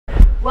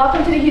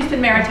Welcome to the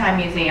Houston Maritime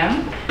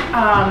Museum.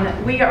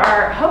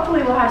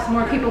 Hopefully we'll have some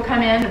more people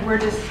come in. We're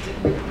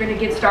going to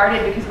get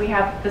started because we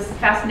have this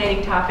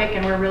fascinating topic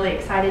and we're really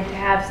excited to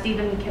have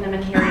Chapin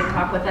Kinnaman here to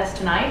talk with us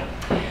tonight.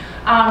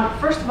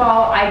 First of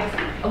all,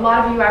 a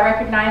lot of you I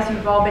recognize,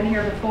 you've all been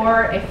here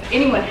before. If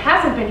anyone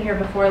hasn't been here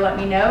before, let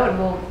me know and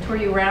we'll tour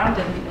you around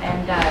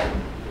and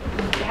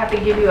happy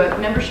to give you a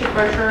membership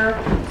brochure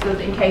so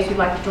that in case you'd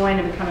like to join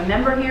and become a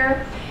member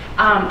here.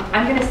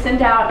 I'm going to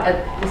send out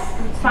a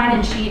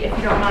sign-in sheet, if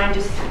you don't mind,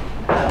 just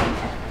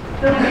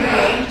fill in your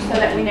name so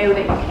that we know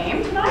that you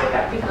came tonight.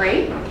 That would be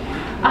great.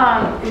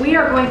 We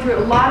are going through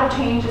a lot of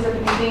changes at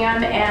the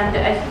museum, and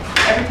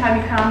every time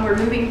you come, we're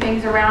moving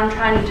things around,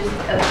 trying to just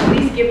at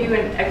least give you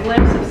a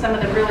glimpse of some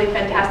of the really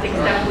fantastic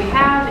stuff we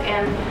have,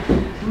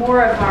 and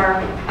more of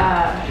our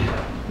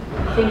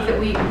things that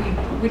we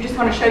just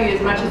want to show you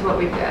as much as what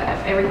we've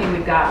got, everything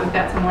we've got. We've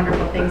got some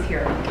wonderful things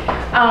here.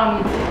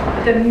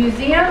 The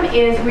museum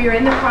we are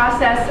in the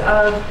process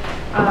of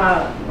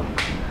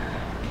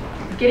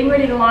getting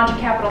ready to launch a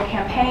capital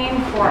campaign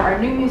for our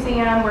new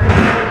museum. We're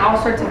doing all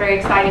sorts of very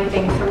exciting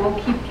things, so we'll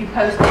keep you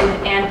posted.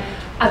 And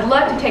I'd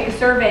love to take a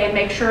survey and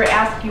make sure to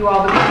ask you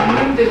all, because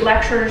we moved the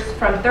lectures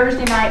from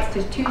Thursday nights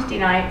to Tuesday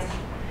nights.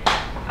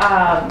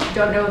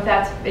 Don't know if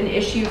that's an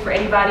issue for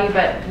anybody,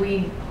 but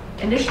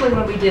initially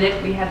when we did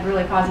it, we had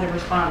really positive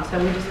response. So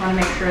we just want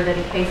to make sure that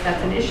in case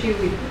that's an issue,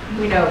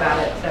 we know about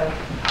it. So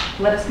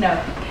let us know.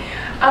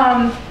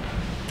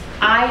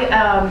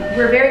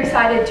 We're very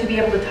excited to be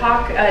able to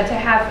talk, to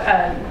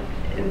have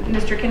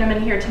Mr.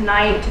 Kinnaman here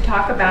tonight to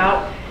talk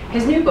about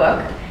his new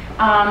book.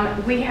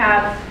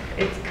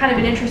 It's kind of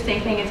an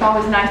interesting thing. It's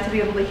always nice to be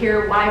able to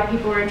hear why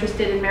people are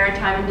interested in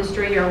maritime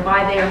industry or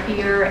why they are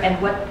here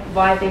and where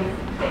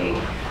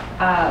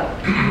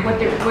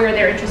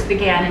their interest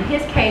began. In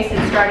his case,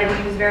 it started when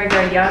he was very,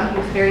 very young. He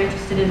was very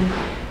interested in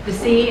the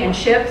sea and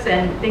ships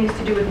and things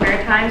to do with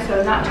maritime,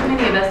 so not too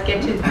many of us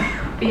get to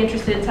be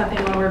interested in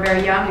something when we're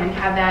very young and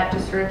have that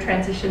just sort of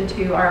transition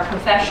to our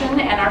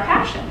profession and our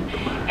passion.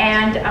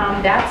 And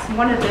that's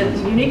one of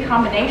the unique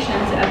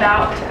combinations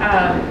about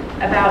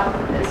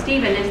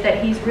Stephen, is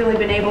that he's really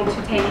been able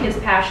to take his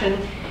passion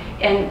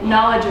and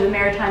knowledge of the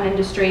maritime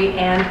industry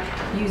and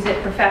use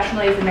it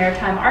professionally as a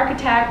maritime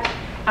architect,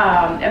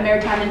 a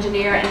maritime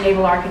engineer and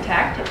naval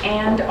architect,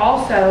 and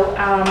also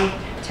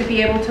to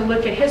be able to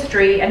look at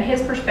history and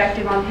his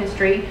perspective on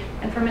history,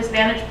 and from his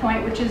vantage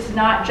point, which is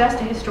not just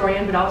a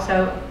historian, but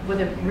also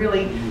with a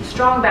really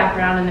strong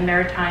background in the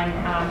maritime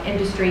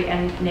industry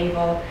and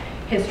naval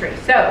history.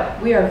 So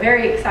we are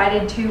very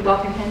excited to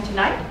welcome him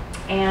tonight.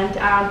 And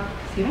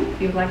Stephen,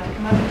 if you would like to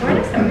come up and join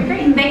us, that would be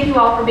great. And thank you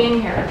all for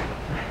being here.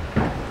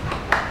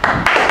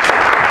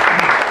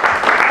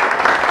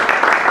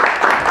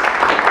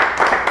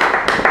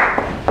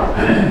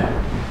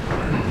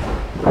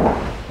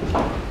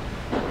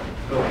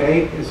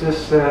 Okay, is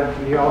this, are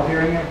you all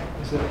hearing it?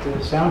 Is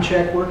the sound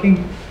check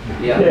working?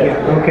 Yeah.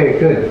 Okay,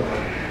 good.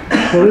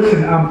 Well,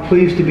 listen, I'm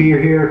pleased to be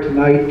here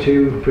tonight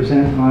to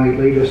present my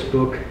latest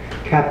book,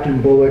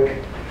 Captain Bulloch,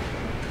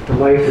 The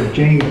Life of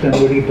James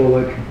Dunwoody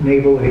Bulloch,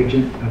 Naval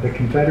Agent of the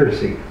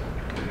Confederacy.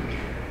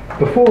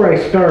 Before I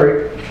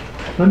start,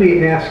 let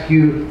me ask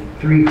you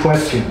 3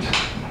 questions.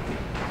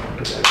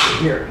 Put that right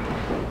here.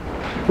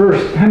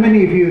 First, how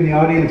many of you in the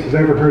audience has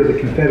ever heard of the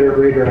Confederate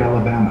raider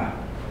Alabama?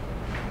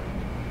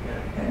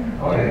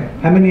 Okay.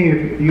 How many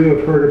of you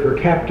have heard of her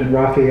captain,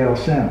 Raphael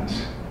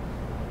Semmes?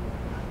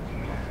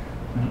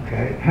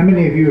 Okay. How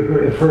many of you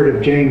have heard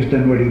of James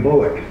Dunwoody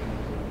Bulloch?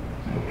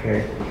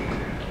 Okay.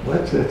 Well,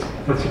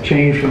 that's a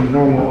change from the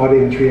normal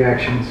audience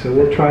reaction, so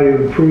we'll try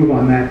to improve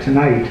on that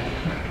tonight.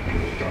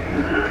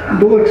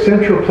 Bulloch's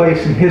central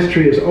place in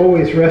history has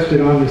always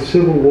rested on his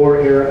Civil War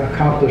era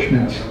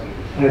accomplishments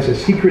as a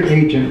secret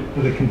agent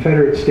of the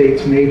Confederate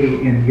States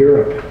Navy in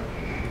Europe.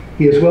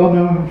 He is well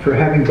known for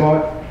having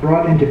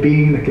brought into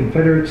being the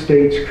Confederate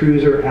States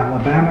cruiser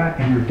Alabama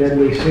and her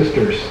deadly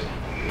sisters.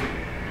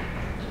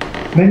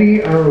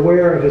 Many are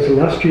aware of his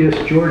illustrious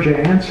Georgia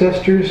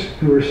ancestors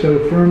who were so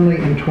firmly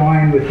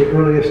entwined with the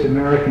earliest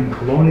American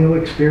colonial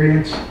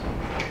experience,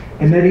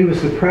 and that he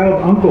was the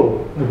proud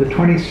uncle of the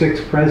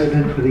 26th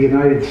President of the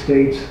United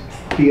States,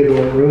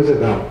 Theodore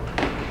Roosevelt.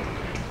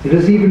 It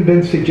has even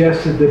been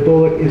suggested that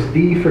Bulloch is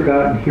the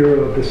forgotten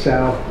hero of the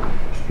South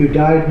who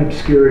died in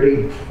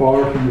obscurity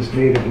far from his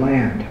native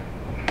land.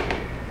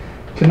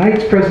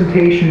 Tonight's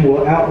presentation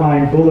will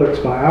outline Bulloch's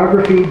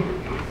biography,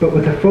 but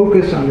with a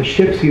focus on the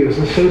ships he was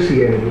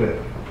associated with.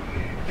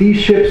 These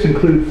ships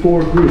include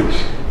 4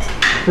 groups.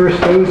 First,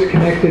 those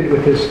connected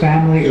with his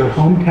family or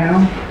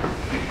hometown,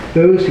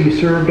 those he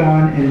served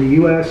on in the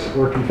U.S.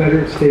 or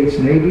Confederate States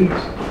Navies,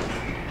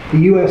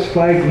 the U.S.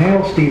 flagged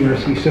mail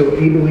steamers he so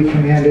ably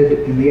commanded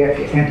in the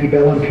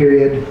antebellum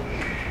period,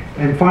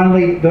 and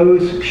finally,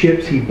 those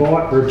ships he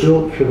bought or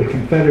built for the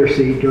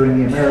Confederacy during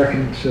the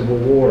American Civil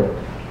War.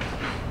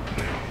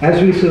 As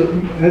we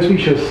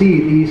shall see,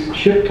 these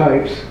ship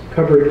types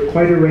covered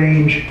quite a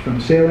range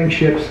from sailing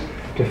ships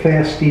to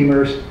fast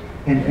steamers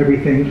and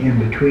everything in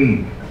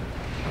between.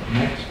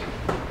 Next.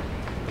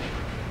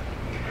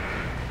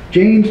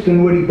 James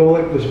Dunwoody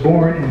Bulloch was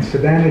born in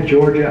Savannah,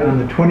 Georgia on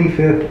the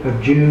 25th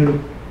of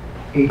June,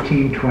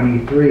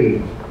 1823.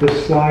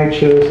 This slide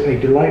shows a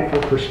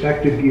delightful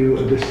perspective view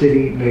of the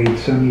city made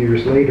some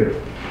years later.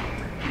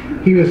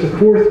 He was the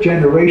fourth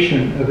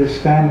generation of his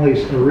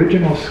family's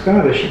original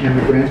Scottish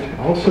immigrant,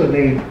 also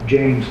named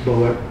James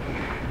Bulloch,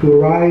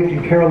 who arrived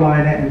in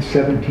Carolina in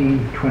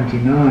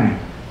 1729.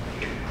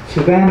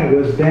 Savannah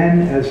was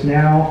then, as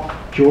now,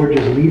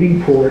 Georgia's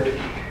leading port,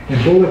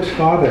 and Bulloch's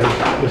father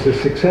was a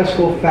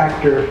successful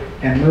factor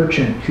and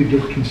merchant who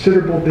did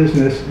considerable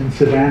business in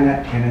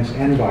Savannah and its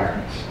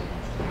environs.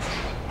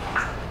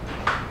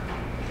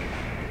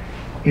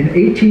 In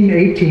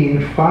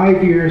 1818,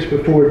 5 years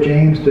before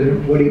James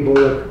Dunwoody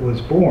Bulloch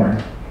was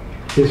born,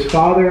 his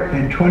father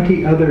and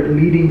 20 other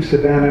leading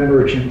Savannah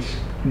merchants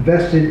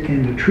invested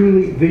in the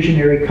truly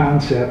visionary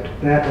concept,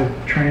 that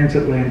of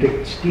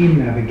transatlantic steam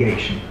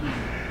navigation.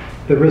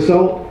 The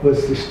result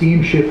was the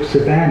steamship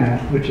Savannah,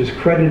 which is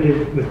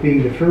credited with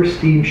being the first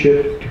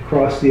steamship to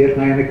cross the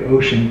Atlantic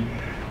Ocean.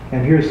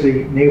 And here's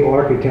the naval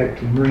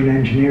architect and marine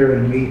engineer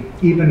in me,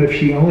 even if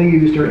she only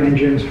used her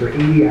engines for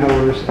 80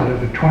 hours out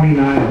of a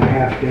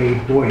 29.5-day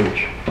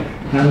voyage.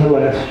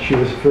 Nonetheless, she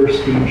was the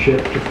first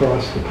steamship to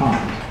cross the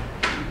pond.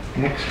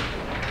 Next.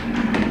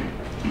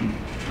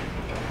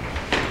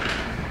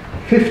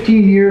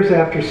 15 years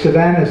after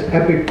Savannah's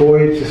epic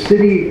voyage, the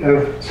city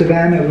of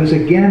Savannah was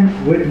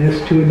again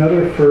witness to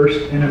another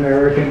first in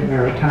American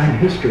maritime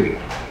history.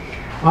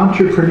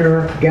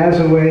 Entrepreneur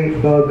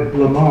Gazaway Bug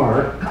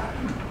Lamar,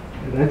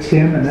 that's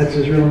him and that's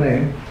his real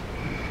name,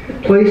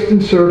 placed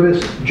in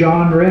service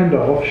John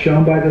Randolph,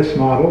 shown by this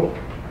model,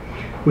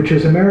 which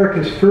is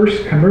America's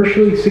first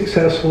commercially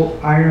successful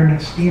iron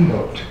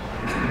steamboat.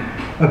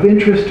 Of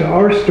interest to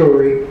our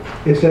story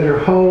is that her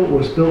hull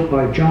was built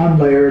by John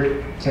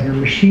Laird and her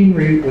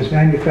machinery was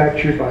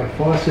manufactured by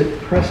Fawcett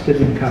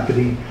Preston and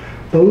Company,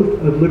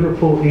 both of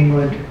Liverpool,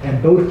 England,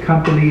 and both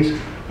companies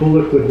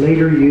Bulloch would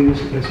later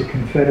use as a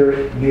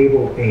Confederate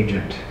naval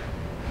agent.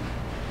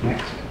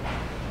 Next.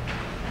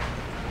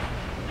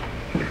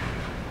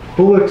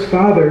 Bulloch's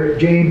father,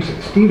 James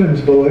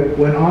Stevens Bulloch,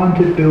 went on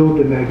to build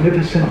the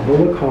magnificent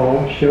Bulloch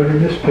Hall, shown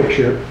in this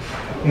picture,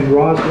 in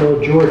Roswell,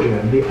 Georgia,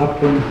 in the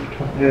upland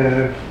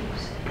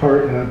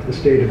part of the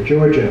state of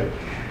Georgia.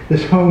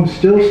 This home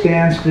still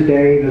stands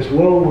today and is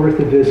well worth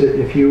a visit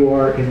if you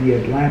are in the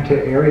Atlanta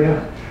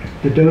area.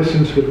 The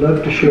docents would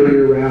love to show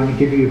you around and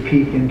give you a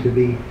peek into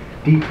the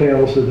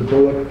details of the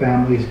Bulloch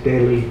family's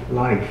daily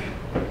life.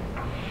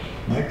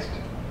 Next.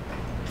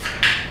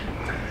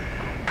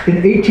 In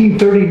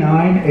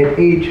 1839, at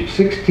age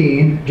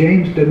 16,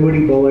 James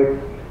Dunwoody Bulloch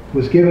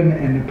was given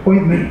an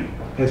appointment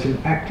as an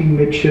acting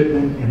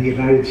midshipman in the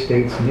United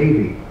States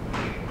Navy.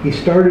 He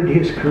started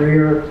his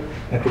career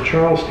at the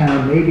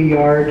Charlestown Navy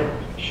Yard,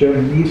 shown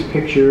in these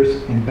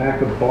pictures in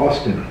back of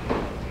Boston.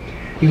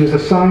 He was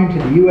assigned to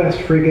the U.S.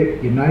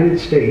 frigate United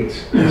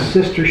States, a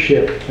sister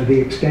ship of the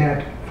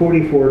extant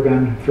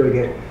 44-gun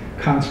frigate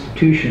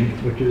Constitution,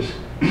 which is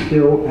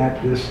still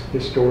at this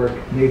historic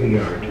Navy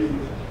Yard.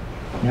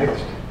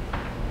 Next.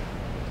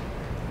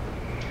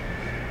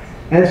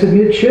 As a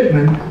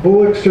midshipman,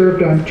 Bulloch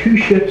served on 2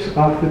 ships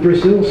off the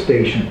Brazil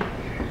station,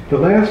 the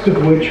last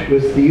of which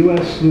was the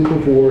U.S. sloop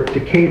of war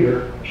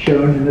Decatur,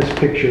 shown in this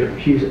picture.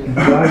 She's in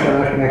dry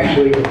dock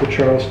actually at the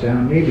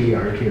Charlestown Navy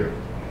Yard here.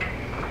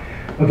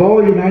 Of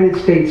all United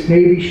States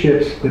Navy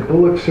ships that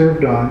Bulloch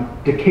served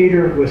on,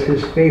 Decatur was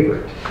his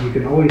favorite. You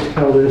can always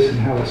tell this in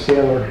how a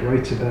sailor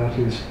writes about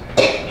his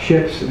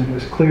ships, and it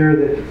was clear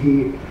that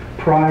he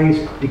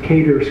prized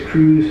Decatur's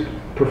crew's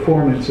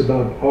performance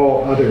above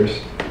all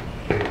others.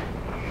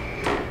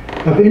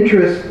 Of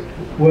interest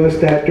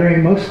was that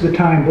during most of the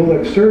time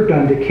Bulloch served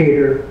on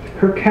Decatur,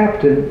 her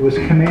captain was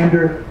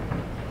Commander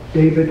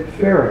David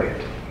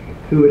Farragut,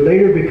 who would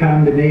later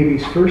become the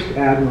Navy's first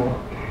admiral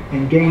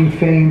and gain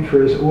fame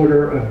for his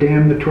order of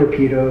 "damn the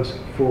torpedoes,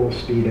 full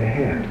speed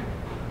ahead."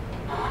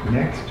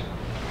 Next.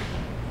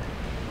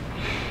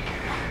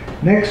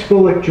 Next,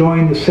 Bulloch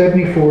joined the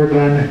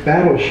 74-gun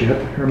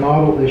battleship, her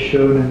model is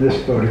shown in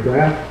this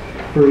photograph,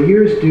 for a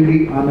year's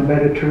duty on the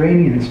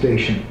Mediterranean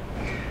station.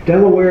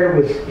 Delaware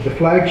was the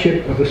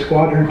flagship of a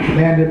squadron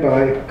commanded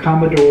by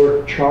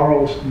Commodore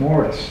Charles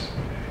Morris.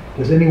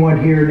 Does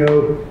anyone here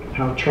know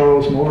how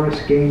Charles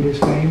Morris gained his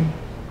fame?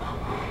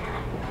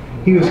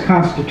 He was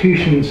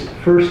Constitution's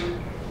first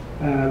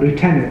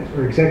lieutenant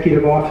or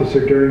executive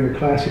officer during a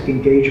classic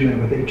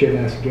engagement with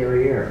HMS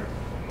Guerriere.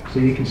 So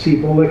you can see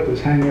Bulloch was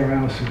hanging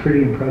around with some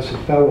pretty impressive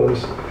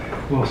fellows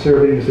while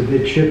serving as a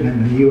midshipman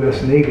in the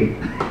U.S. Navy.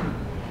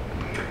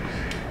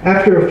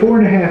 After a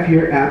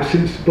 4.5-year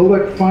absence,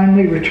 Bulloch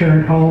finally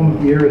returned home.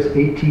 The year is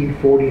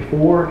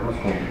 1844.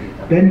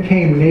 Then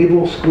came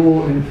naval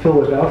school in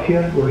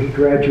Philadelphia, where he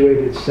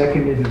graduated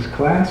second in his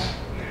class.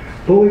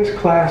 Bulloch's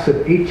class of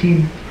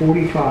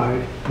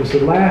 1845 was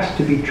the last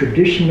to be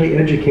traditionally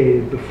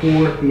educated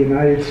before the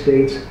United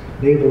States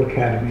Naval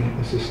Academy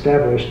was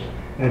established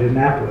at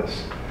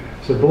Annapolis.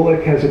 So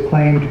Bulloch has a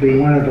claim to be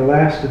one of the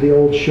last of the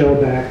old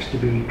shellbacks to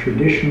be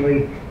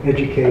traditionally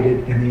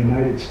educated in the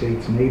United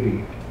States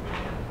Navy.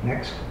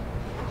 Next.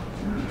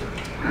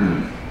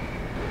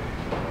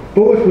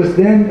 Bulloch was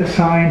then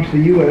assigned to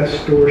the U.S.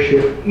 store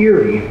ship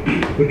Erie,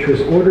 which was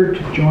ordered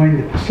to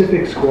join the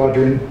Pacific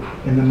Squadron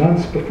in the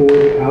months before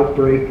the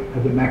outbreak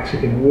of the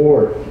Mexican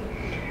War.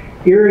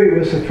 Erie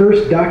was the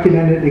first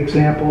documented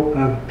example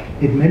of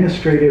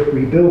administrative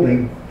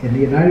rebuilding in the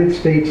United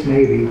States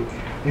Navy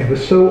and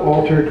was so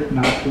altered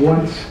not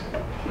once,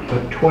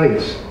 but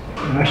twice.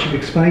 And I should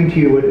explain to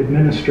you what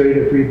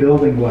administrative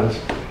rebuilding was.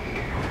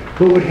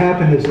 What would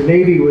happen is the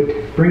Navy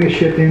would bring a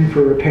ship in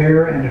for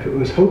repair, and if it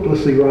was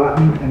hopelessly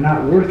rotten and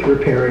not worth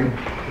repairing,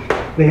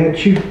 they had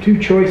two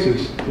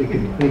choices. They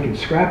could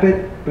scrap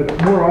it,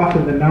 but more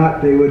often than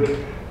not, they would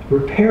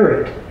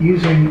repair it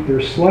using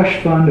their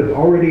slush fund of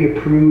already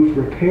approved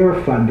repair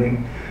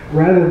funding,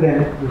 rather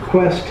than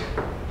request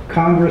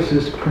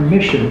Congress's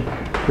permission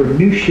for a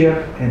new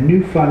ship and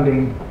new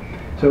funding.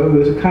 So it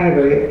was a kind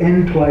of an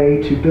end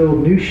play to build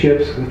new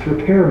ships with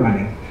repair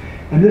money.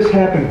 And this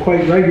happened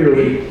quite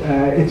regularly.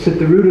 It's at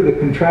the root of the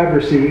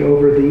controversy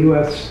over the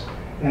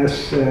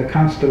USS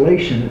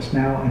Constellation. It's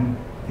now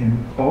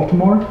in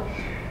Baltimore.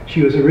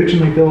 She was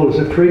originally built as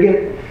a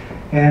frigate,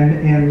 and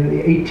in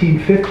the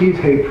 1850s,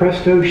 hey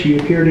presto, she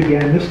appeared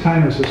again, this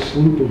time as a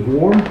sloop of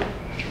war.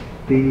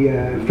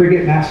 The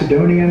frigate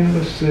Macedonian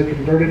was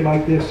converted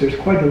like this. There's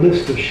quite a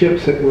list of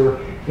ships that were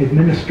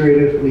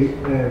administratively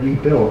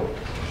rebuilt.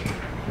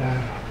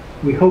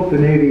 We hope the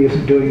Navy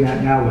isn't doing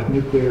that now with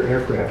nuclear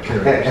aircraft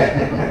carriers.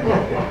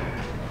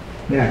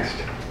 Next.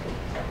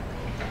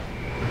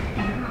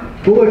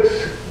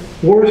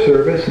 Bulloch's war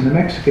service, in the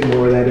Mexican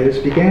War that is,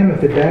 began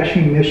with a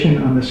dashing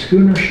mission on the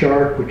schooner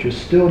Shark, which was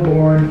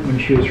stillborn when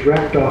she was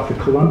wrecked off the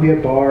Columbia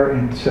Bar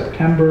in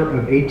September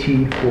of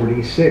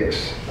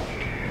 1846.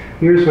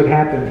 Here's what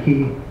happened.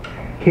 He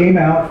came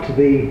out to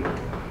the,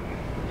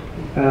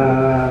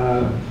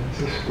 is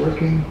this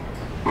working?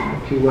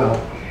 Not too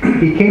well.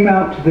 He came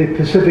out to the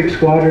Pacific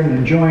Squadron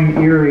and joined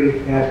Erie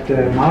at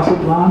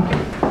Mazatlan.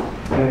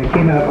 He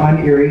came out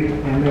on Erie,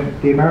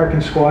 and the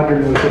American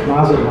squadron was at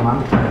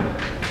Mazatlan.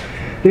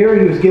 There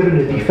he was given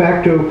a de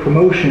facto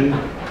promotion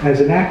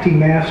as an acting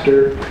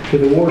master to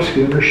the war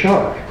schooner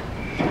Shark.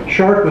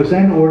 Shark was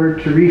then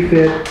ordered to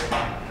refit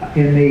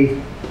in the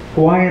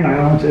Hawaiian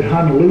Islands at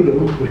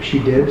Honolulu, which she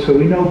did, so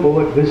we know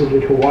Bulloch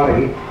visited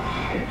Hawaii.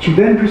 She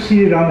then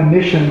proceeded on a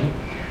mission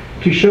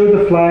to show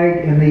the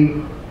flag in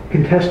the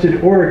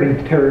contested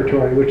Oregon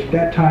Territory, which at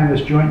that time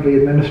was jointly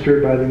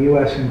administered by the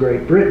U.S. and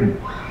Great Britain.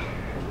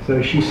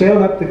 So she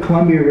sailed up the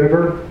Columbia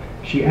River.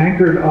 She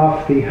anchored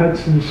off the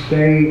Hudson's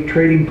Bay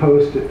trading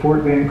post at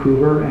Fort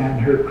Vancouver, and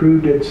her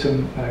crew did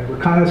some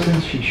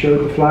reconnaissance. She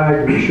showed the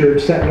flag, reassured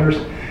settlers.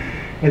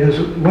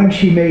 And when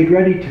she made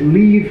ready to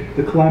leave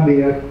the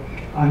Columbia,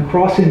 on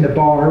crossing the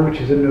bar, which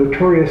is a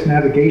notorious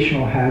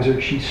navigational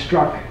hazard, she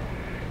struck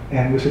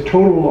and was a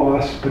total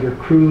loss, but her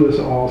crew was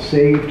all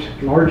saved,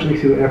 largely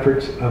through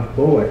efforts of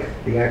Bulloch,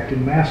 the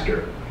acting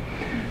master.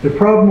 The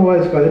problem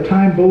was, by the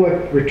time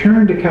Bulloch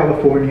returned to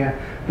California,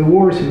 the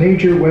war's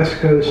major West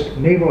Coast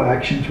naval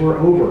actions were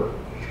over.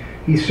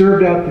 He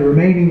served out the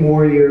remaining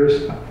war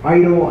years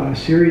idle on a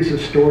series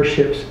of store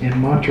ships in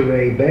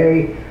Monterey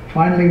Bay,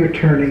 finally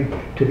returning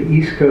to the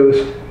East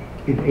Coast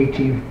in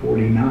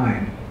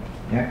 1849.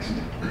 Next.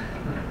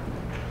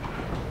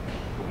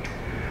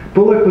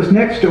 Bulloch was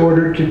next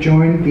ordered to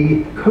join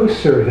the Coast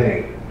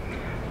Survey.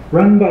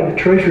 Run by the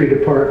Treasury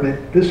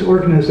Department, this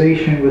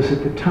organization was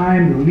at the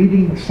time the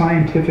leading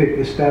scientific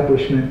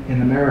establishment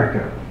in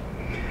America.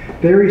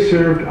 There he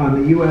served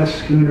on the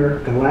U.S. schooner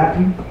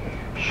Gallatin,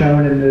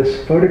 shown in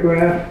this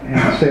photograph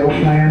and sail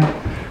plan.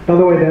 By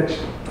the way, that's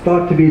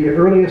thought to be the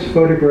earliest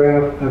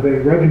photograph of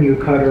a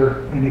revenue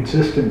cutter in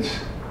existence.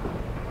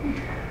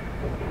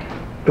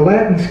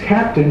 Gallatin's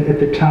captain at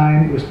the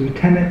time was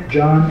Lieutenant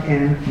John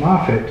N.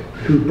 Moffett,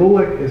 who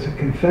Bulloch, as a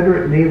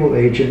Confederate naval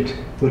agent,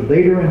 would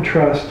later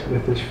entrust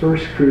with his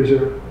first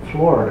cruiser,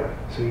 Florida.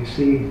 So you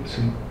see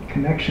some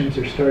connections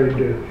are starting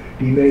to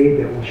be made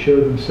that will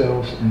show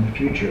themselves in the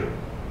future.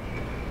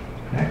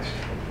 Next.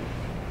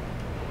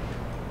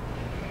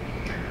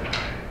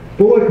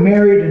 Bulloch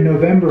married in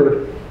November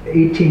of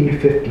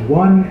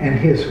 1851, and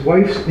his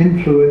wife's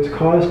influence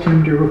caused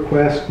him to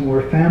request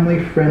more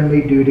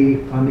family-friendly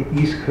duty on the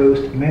East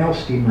Coast mail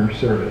steamer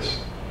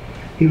service.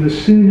 He was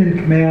soon in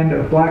command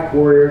of Black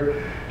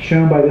Warrior,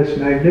 shown by this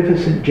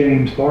magnificent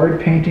James Bard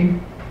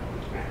painting.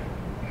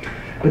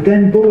 But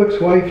then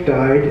Bulloch's wife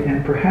died,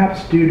 and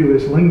perhaps due to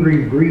his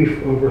lingering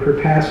grief over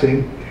her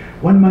passing,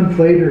 1 month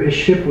later his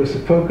ship was the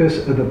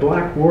focus of the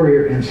Black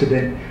Warrior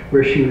incident,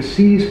 where she was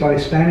seized by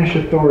Spanish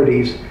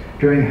authorities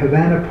during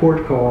Havana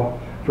port call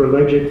for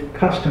alleged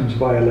customs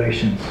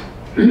violations.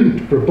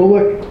 For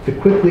Bulloch, the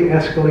quickly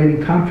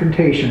escalating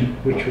confrontation,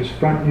 which was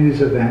front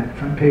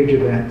page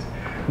event,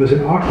 was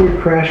an awkward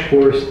crash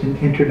course in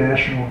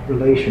international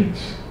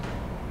relations.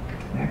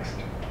 Next.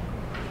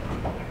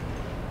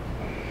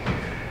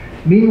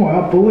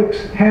 Meanwhile,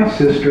 Bulloch's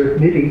half-sister,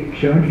 Mittie,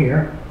 shown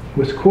here,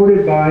 was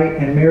courted by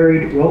and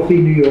married wealthy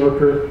New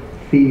Yorker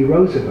Theodore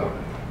Roosevelt.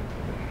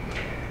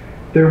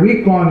 Their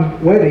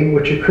week-long wedding,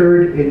 which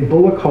occurred in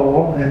Bulloch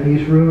Hall, and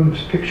these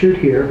rooms pictured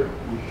here,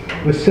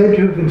 was said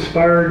to have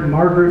inspired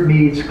Margaret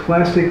Mead's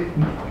classic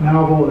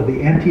novel of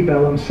the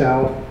antebellum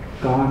South,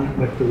 Gone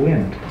with the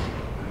Wind.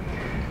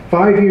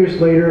 5 years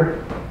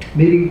later,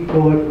 Mittie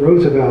Bulloch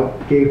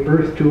Roosevelt gave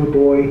birth to a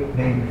boy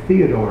named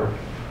Theodore,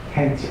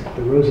 hence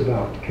the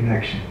Roosevelt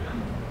connection.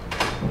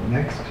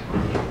 Next.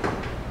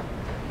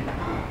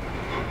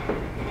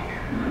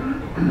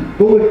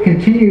 Bulloch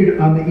continued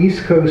on the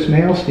East Coast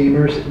mail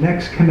steamers,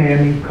 next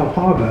commanding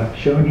Cahaba,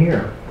 shown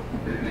here.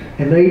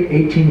 In late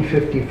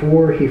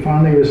 1854, he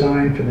finally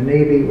resigned from the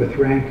Navy with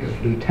rank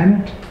of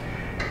lieutenant,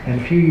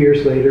 and a few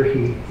years later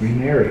he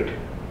remarried.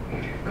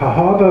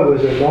 Cahaba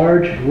was a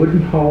large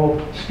wooden hull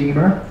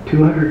steamer,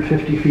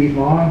 250 feet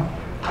long,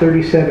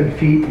 37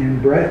 feet in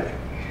breadth,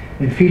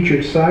 and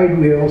featured side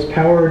wheels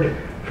powered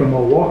from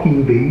a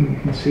walking beam, you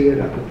can see it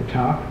up at the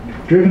top,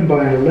 driven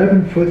by an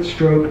 11-foot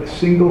stroke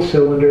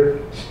single-cylinder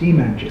steam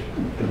engine,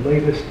 the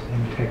latest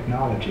in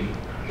technology.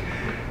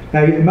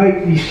 Now,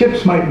 these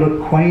ships might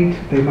look quaint,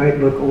 they might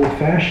look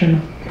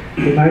old-fashioned,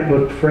 they might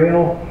look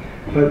frail,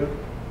 but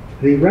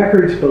the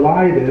records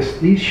belie this.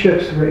 These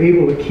ships were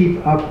able to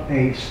keep up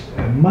a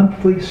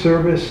monthly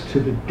service to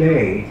the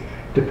day,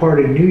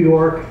 departing New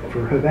York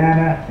for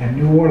Havana and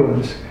New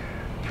Orleans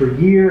for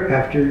year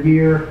after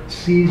year,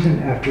 season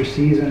after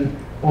season,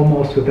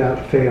 almost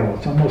without fail.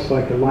 It's almost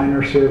like a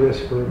liner service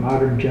for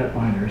modern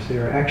jetliners. They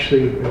are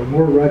actually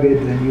more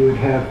rugged than you would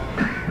have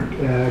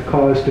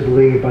cause to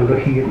believe by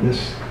looking at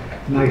this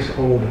nice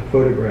old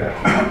photograph.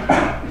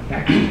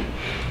 Next.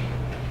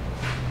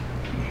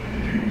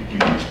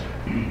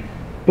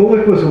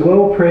 Bulloch was a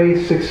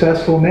well-praised,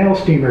 successful mail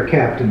steamer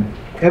captain.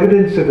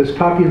 Evidence of his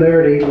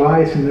popularity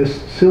lies in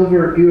this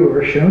silver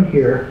ewer shown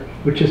here,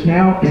 which is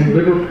now in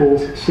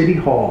Liverpool's City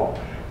Hall,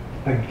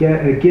 a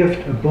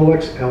gift of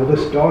Bulloch's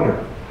eldest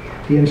daughter.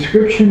 The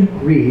inscription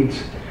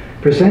reads,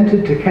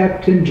 "Presented to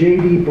Captain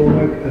J.D.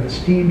 Bulloch of the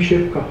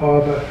steamship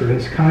Cahaba for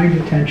his kind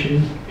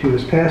attention to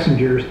his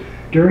passengers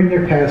during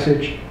their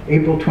passage,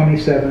 April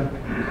 27,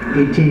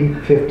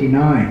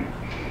 1859.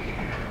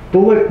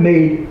 Bulloch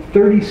made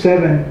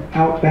 37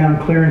 outbound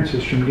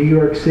clearances from New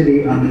York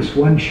City on this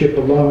one ship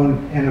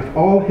alone, and if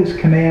all his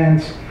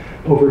commands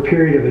over a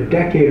period of a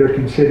decade are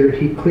considered,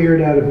 he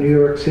cleared out of New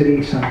York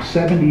City some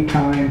 70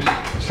 times,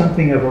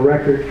 something of a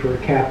record for a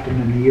captain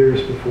in the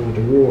years before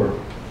the war.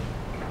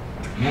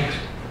 Next.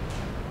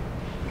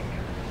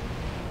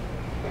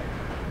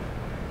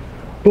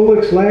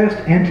 Bulloch's last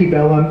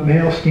antebellum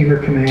mail steamer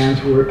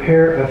commands were a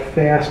pair of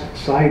fast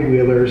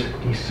side-wheelers,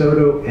 De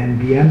Soto and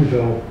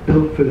Bienville,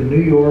 built for the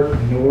New York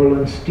and New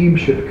Orleans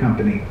Steamship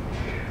Company.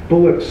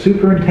 Bulloch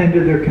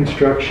superintended their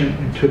construction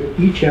and took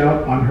each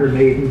out on her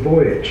maiden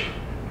voyage.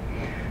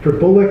 For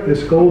Bulloch,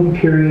 this golden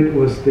period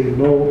was the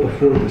lull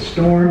before the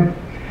storm.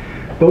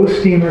 Both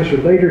steamers were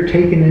later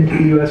taken into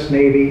the U.S.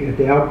 Navy at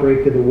the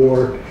outbreak of the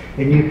war,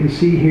 and you can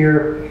see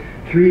here,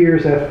 3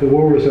 years after the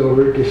war was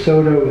over, De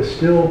Soto was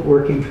still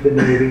working for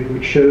the Navy,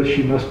 which shows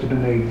she must have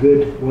been a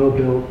good,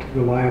 well-built,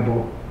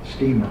 reliable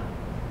steamer.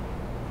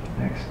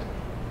 Next.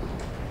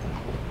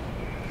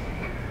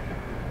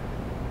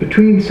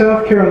 Between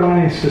South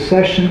Carolina's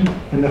secession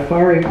and the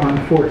firing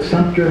on Fort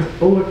Sumter,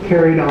 Bulloch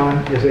carried on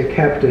as a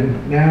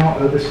captain, now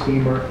of the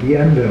steamer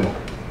Bienville.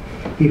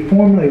 He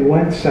formally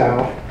went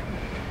south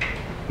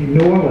in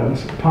New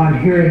Orleans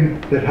upon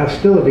hearing that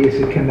hostilities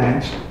had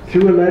commenced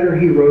through a letter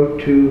he wrote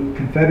to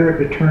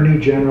Confederate Attorney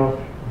General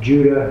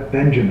Judah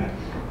Benjamin.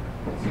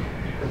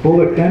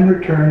 Bulloch then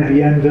returned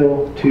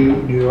Bienville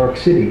to New York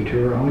City,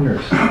 to her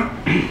owners.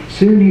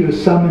 Soon he was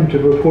summoned to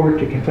report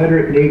to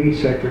Confederate Navy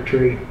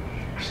Secretary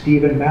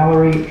Stephen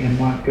Mallory in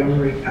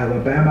Montgomery,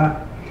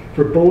 Alabama.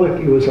 For Bulloch,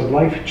 it was a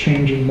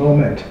life-changing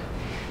moment.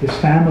 His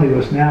family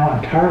was now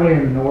entirely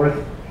in the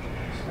North.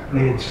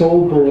 They had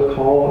sold Bulloch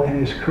Hall, and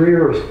his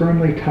career was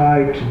firmly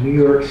tied to New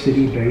York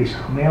City-based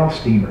mail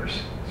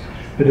steamers.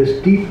 But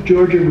his deep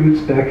Georgia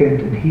roots beckoned,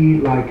 and he,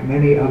 like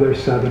many other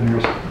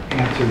Southerners,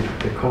 answered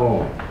the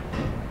call.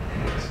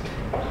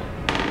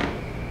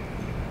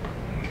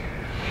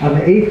 On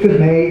the 8th of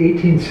May,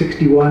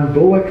 1861,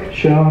 Bulloch,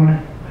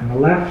 shown on the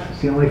left,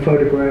 is the only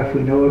photograph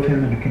we know of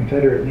him in a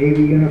Confederate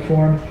Navy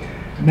uniform,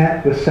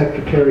 met with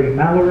Secretary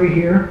Mallory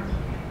here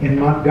in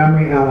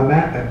Montgomery,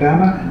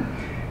 Alabama,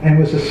 and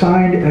was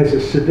assigned as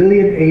a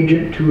civilian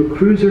agent to a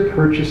cruiser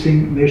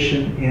purchasing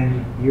mission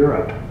in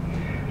Europe.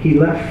 He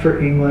left for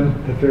England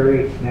the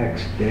very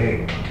next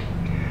day.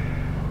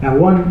 Now,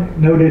 one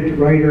noted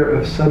writer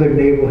of Southern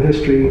naval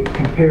history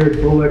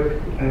compared Bulloch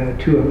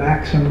to a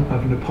maxim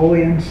of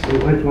Napoleon's.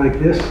 It went like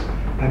this: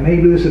 I may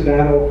lose a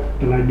battle,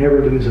 but I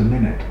never lose a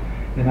minute.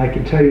 And I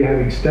can tell you,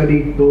 having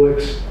studied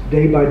Bulloch's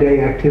day-by-day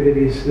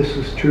activities, this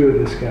was true of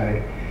this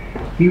guy.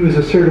 He was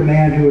the sort of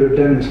man who would have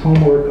done his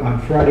homework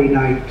on Friday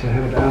night to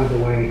have it out of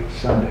the way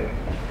Sunday.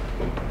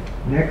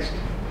 Next.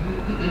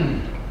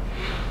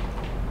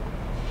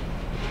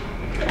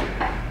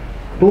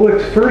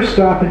 Bulloch's first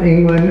stop in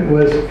England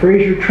was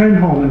Fraser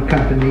Trenholm and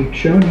Company,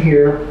 shown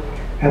here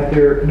at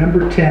their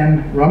number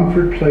 10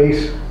 Rumford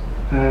Place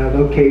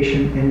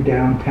location in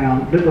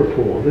downtown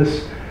Liverpool.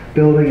 This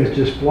building is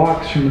just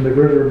blocks from the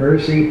River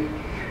Mersey.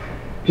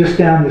 Just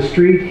down the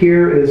street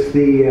here is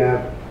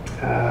the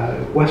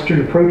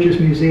Western Approaches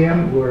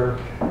Museum, where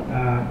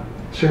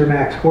Sir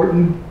Max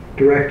Horton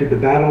directed the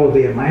Battle of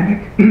the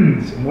Atlantic.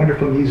 It's a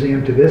wonderful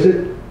museum to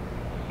visit.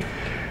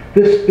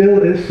 This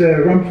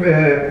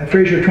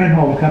Fraser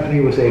Trenholm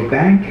Company was a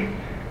bank,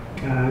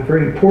 a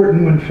very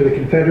important one for the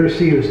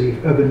Confederacy. It was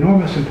of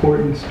enormous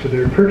importance to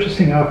their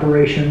purchasing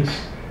operations.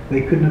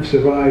 They couldn't have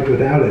survived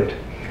without it.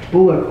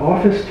 Bulloch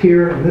officed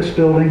here in this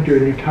building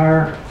during the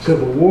entire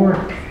Civil War.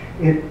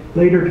 It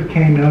later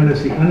became known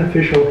as the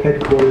unofficial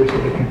headquarters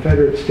of the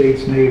Confederate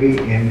States Navy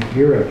in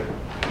Europe.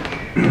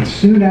 And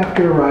soon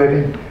after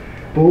arriving,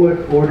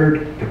 Bulloch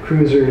ordered the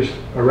cruisers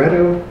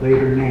Oreto,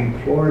 later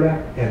named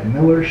Florida, at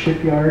Miller's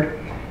Shipyard,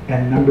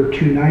 and number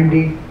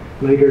 290,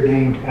 later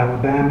named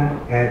Alabama,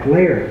 at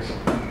Laird's.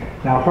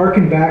 Now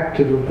harken back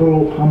to the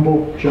little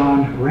humble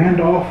John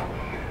Randolph.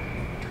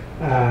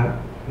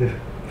 The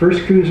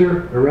first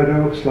cruiser,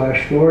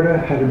 Oreto/Florida,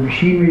 had a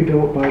machinery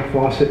built by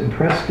Fawcett and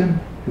Preston,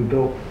 who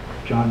built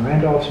John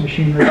Randolph's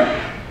machinery.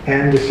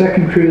 And the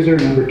second cruiser,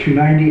 number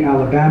 290,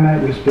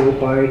 Alabama, was built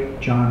by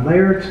John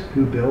Laird's,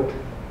 who built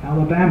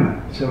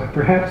Alabama. So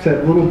perhaps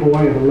that little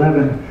boy of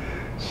 11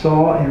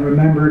 saw and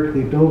remembered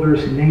the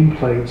builder's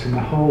nameplates in the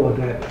hull of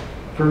that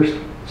first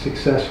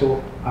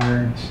successful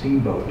iron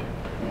steamboat.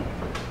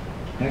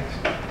 Next.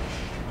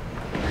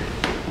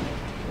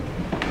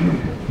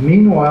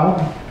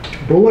 Meanwhile,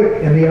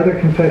 Bulloch and the other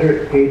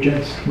Confederate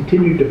agents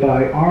continued to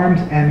buy arms,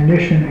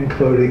 ammunition, and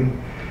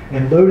clothing,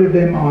 and loaded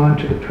them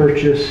onto the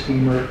purchased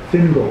steamer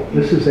Fingal.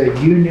 This is a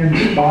Union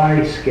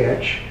spy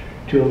sketch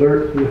to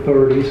alert the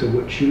authorities of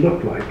what she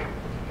looked like.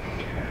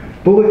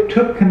 Bulloch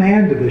took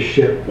command of this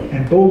ship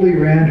and boldly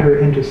ran her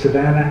into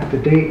Savannah. The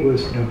date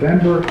was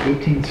November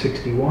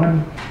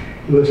 1861.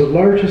 It was the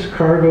largest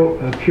cargo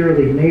of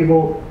purely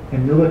naval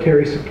and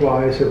military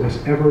supplies that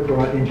was ever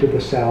brought into the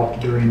South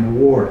during the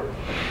war.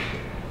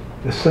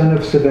 The son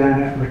of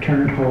Savannah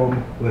returned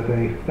home with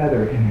a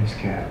feather in his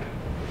cap.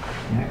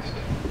 Next.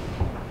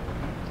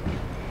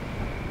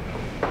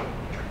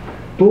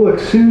 Bulloch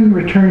soon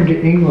returned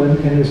to England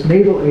and his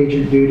naval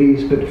agent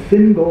duties, but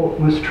Fingal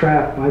was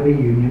trapped by the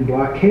Union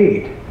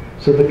blockade.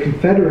 So the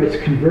Confederates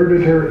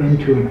converted her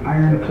into an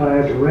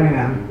ironclad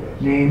ram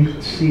named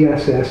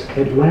CSS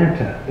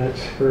Atlanta.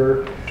 That's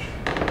her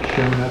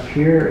shown up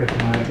here, if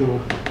my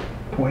little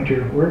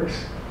pointer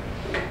works.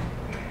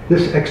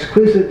 This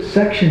exquisite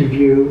section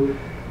view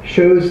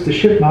shows the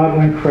ship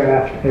modeling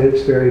craft at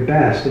its very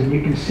best. And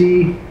you can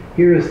see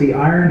here is the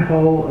iron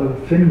hull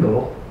of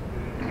Fingal,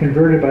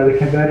 converted by the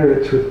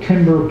Confederates with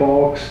timber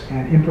balks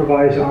and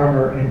improvised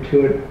armor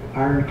into an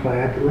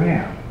ironclad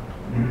ram.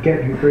 And you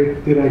get a very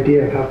good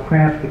idea of how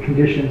cramped the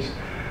conditions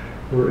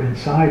were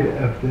inside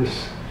of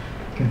this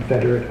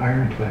Confederate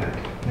ironclad.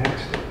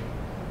 Next.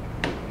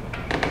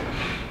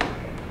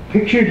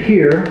 Pictured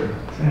here,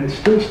 and it's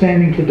still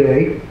standing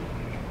today,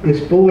 is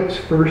Bulloch's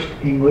first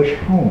English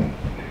home.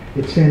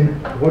 It's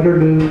in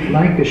Waterloo,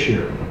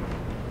 Lancashire.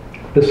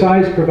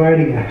 Besides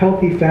providing a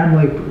healthy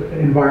family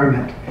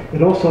environment,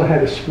 it also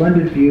had a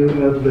splendid view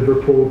of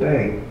Liverpool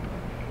Bay.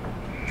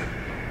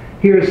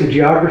 Here is the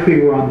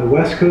geography. We're on the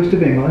west coast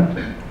of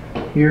England.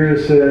 Here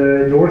is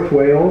North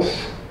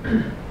Wales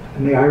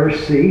and the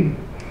Irish Sea.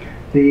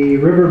 The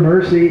River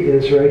Mersey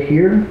is right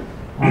here.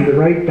 On the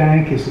right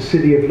bank is the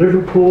city of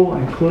Liverpool,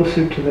 and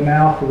closer to the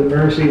mouth of the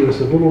Mersey was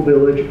the little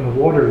village of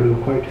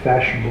Waterloo, quite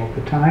fashionable at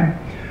the time.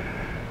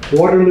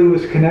 Waterloo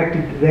was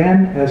connected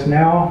then, as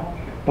now,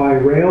 by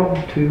rail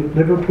to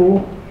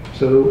Liverpool.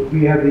 So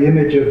we have the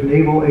image of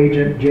naval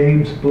agent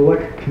James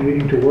Bulloch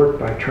commuting to work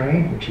by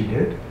train, which he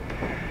did.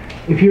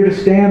 If you were to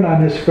stand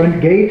on this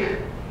front gate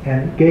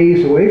and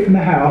gaze away from the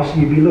house,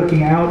 you'd be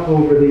looking out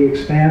over the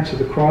expanse of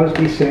the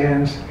Crosby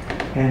Sands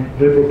and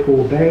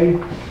Liverpool Bay.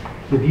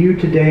 The view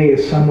today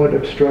is somewhat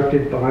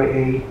obstructed by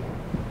a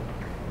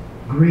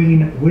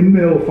green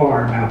windmill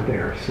farm out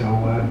there, so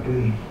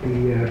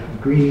the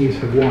Greenies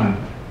have won.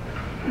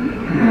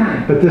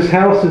 But this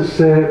house is,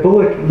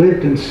 Bulloch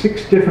lived in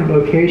 6 different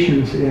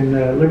locations in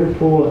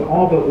Liverpool, and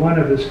all but one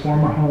of his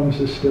former homes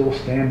is still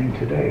standing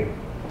today.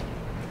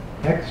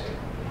 Next.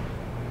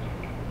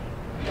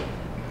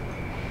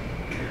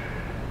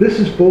 This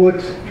is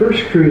Bulloch's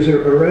first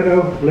cruiser,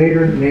 Oreto,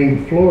 later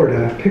named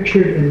Florida,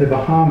 pictured in the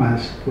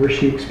Bahamas, where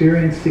she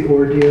experienced the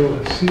ordeal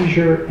of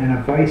seizure and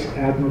a Vice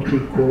Admiralty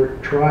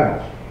Court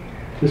trial.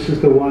 This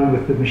is the one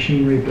with the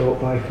machinery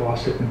built by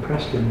Fawcett and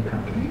Preston and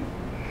Company.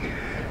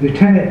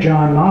 Lieutenant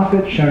John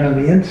Moffett, shown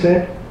on the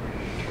inset,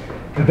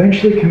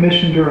 eventually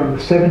commissioned her on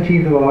the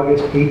 17th of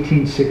August,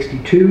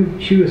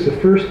 1862. She was the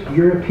first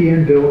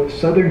European-built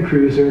Southern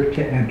cruiser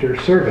to enter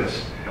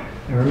service.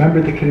 And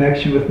remember the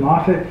connection with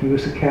Moffett? He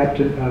was the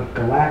captain of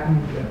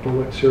Gallatin that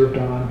Bulloch served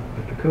on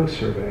with the Coast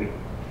Survey.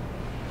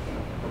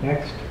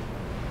 Next.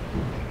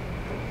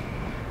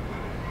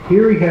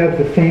 Here we have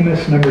the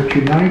famous number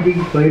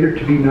 290, later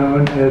to be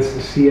known as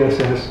the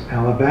CSS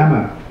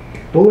Alabama.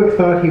 Bulloch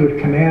thought he would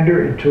command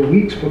her until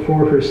weeks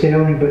before her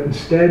sailing, but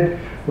instead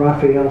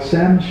Raphael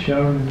Semmes,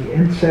 shown in the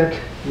inset,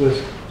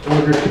 was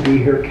ordered to be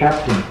her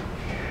captain.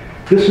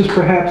 This was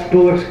perhaps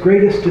Bulloch's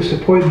greatest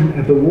disappointment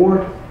of the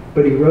war,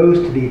 but he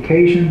rose to the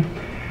occasion.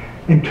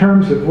 In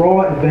terms of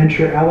raw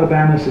adventure,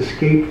 Alabama's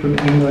escape from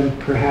England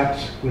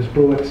perhaps was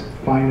Bulloch's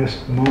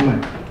finest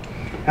moment.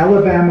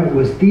 Alabama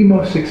was the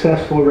most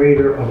successful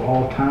raider of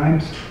all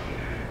times.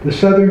 The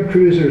Southern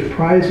cruiser's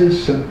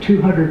prizes, some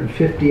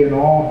 250 in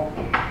all,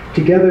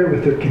 together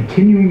with their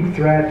continuing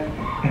threat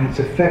and its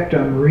effect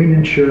on marine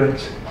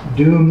insurance,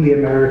 doomed the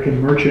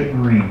American merchant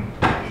marine.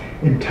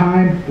 In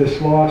time, this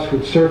loss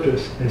would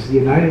surface as the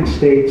United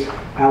States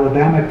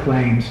Alabama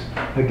claims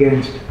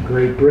against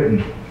Great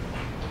Britain.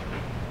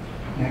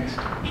 Next.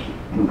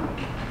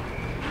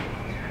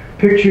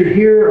 Pictured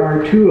here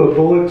are two of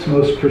Bulloch's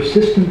most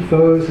persistent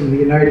foes in the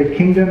United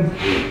Kingdom.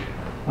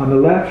 On the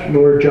left,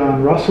 Lord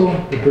John Russell,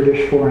 the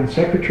British Foreign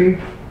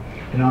Secretary,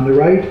 and on the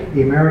right,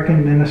 the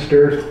American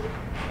Minister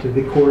to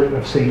the Court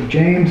of St.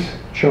 James,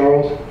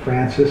 Charles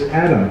Francis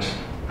Adams.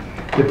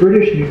 The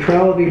British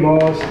neutrality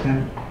laws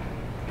and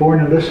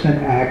Foreign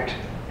Enlistment Act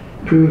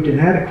proved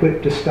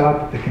inadequate to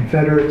stop the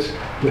Confederates.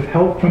 With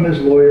help from his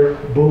lawyer,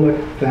 Bulloch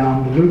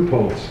found the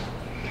loopholes.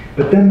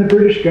 But then the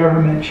British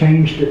government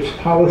changed its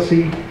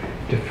policy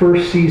to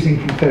first seizing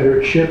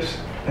Confederate ships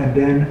and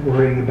then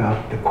worrying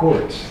about the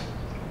courts.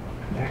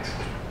 Next.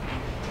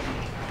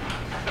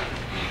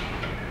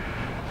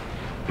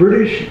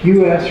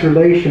 British-U.S.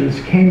 relations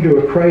came to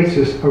a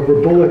crisis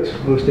over Bulloch's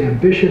most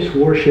ambitious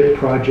warship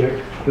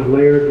project, the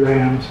Laird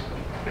Rams,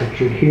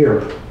 pictured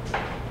here.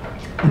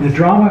 In the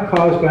drama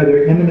caused by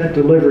their imminent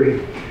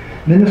delivery,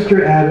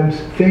 Minister Adams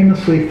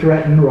famously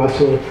threatened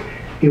Russell,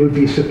 "It would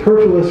be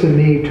superfluous in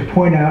me to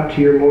point out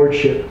to your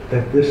lordship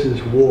that this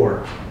is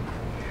war."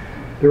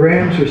 The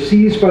rams were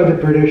seized by the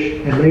British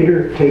and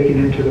later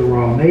taken into the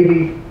Royal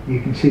Navy. You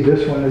can see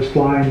this one is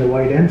flying the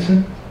white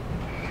ensign.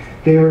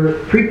 They were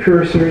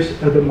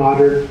precursors of the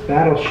modern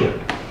battleship.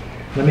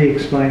 Let me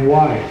explain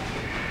why.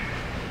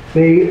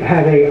 They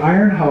had an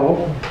iron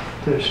hull,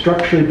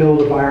 structurally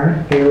built of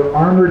iron. They were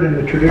armored in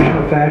the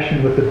traditional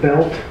fashion with a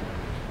belt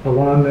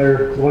along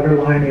their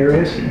waterline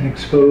areas and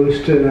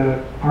exposed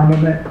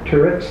armament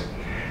turrets.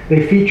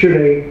 They featured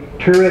a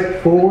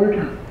turret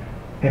forward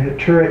and a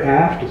turret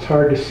aft. It's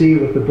hard to see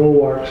with the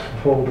bulwarks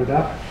folded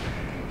up.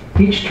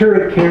 Each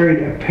turret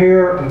carried a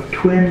pair of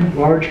twin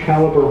large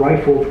caliber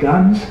rifled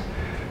guns,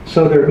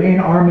 so their main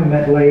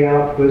armament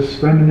layout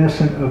was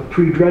reminiscent of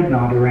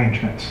pre-dreadnought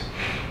arrangements.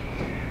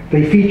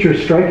 They feature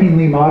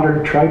strikingly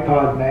modern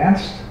tripod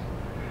masts.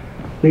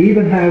 They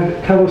even have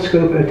a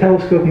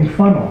telescoping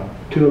funnel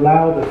to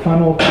allow the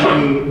funnel to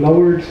be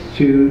lowered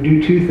to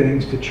do two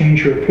things: to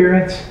change her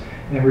appearance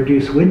and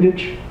reduce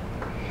windage.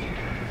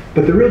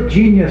 But the real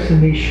genius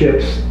in these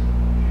ships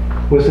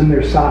was in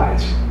their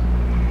size.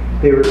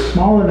 They were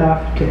small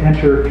enough to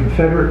enter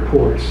Confederate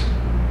ports,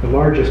 the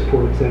largest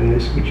ports that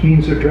is, which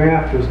means their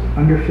draft was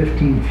under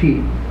 15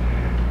 feet.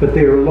 But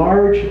they were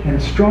large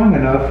and strong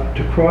enough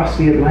to cross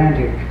the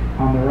Atlantic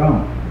on their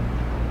own.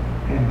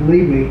 And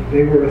believe me,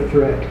 they were a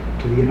threat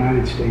to the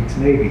United States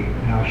Navy,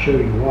 and I'll show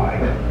you why.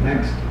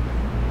 Next.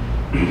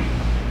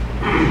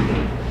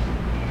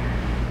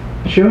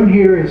 Shown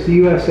here is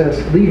the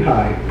USS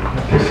Lehigh,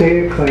 a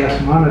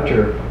Passaic-class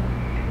monitor,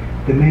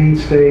 the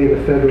mainstay of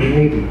the Federal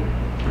Navy.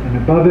 And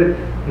above it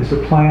is a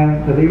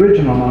plan of the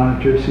original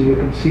monitor, so you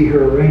can see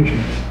her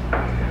arrangements.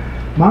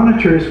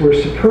 Monitors were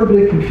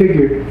superbly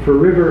configured for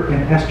river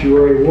and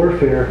estuary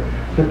warfare,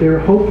 but they were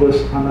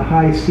hopeless on the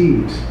high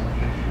seas.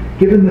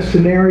 Given the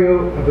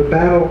scenario of a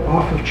battle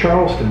off of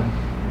Charleston,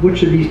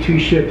 which of these two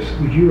ships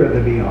would you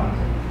rather be on?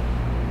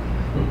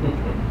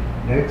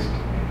 Next.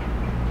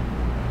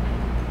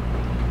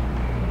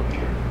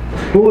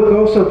 Bulloch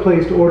also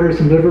placed orders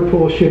in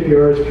Liverpool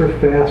shipyards for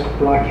fast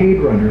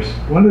blockade runners.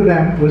 One of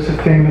them was the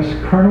famous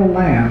Colonel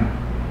Lamb,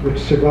 which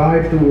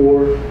survived the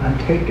war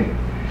untaken.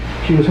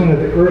 She was one of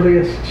the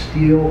earliest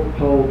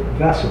steel-hulled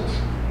vessels.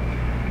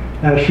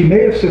 Now, she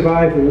may have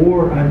survived the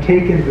war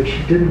untaken, but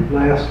she didn't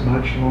last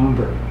much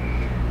longer.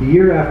 The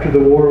year after the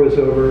war was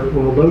over,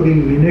 while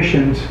loading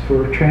munitions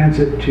for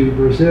transit to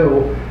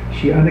Brazil,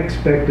 she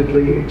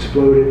unexpectedly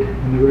exploded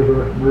in the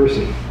River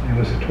Mersey and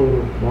was a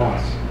total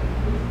loss.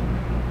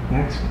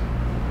 Next.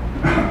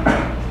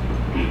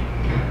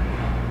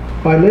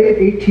 By late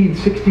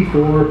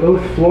 1864,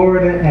 both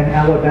Florida and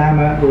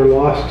Alabama were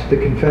lost to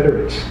the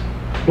Confederates.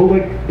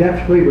 Bulloch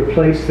deftly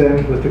replaced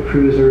them with the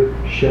cruiser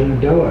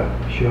Shenandoah,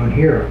 shown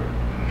here.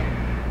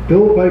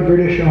 Built by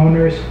British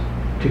owners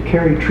to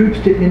carry troops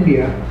to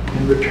India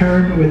and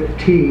return with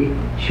tea,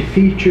 she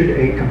featured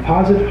a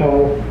composite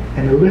hull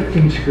and a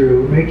lifting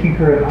screw, making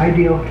her an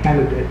ideal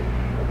candidate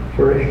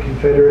for a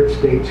Confederate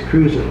States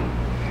cruiser.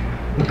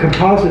 The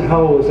composite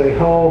hull was a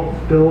hull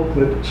built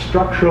with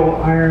structural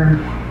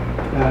iron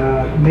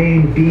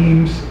main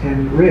beams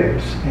and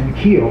ribs and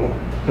keel,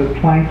 but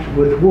planked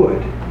with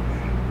wood.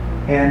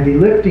 And the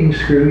lifting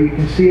screw, you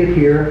can see it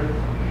here,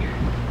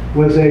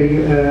 was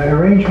a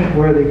arrangement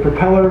where the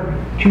propeller,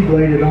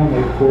 two-bladed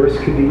only of course,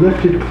 could be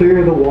lifted clear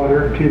of the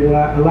water to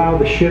allow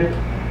the ship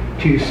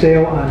to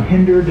sail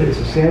unhindered as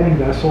a sailing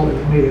vessel.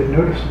 It made a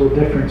noticeable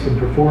difference in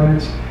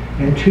performance.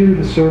 And two,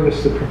 to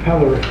service the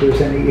propeller if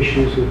there's any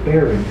issues with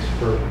bearings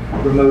for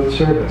remote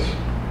service.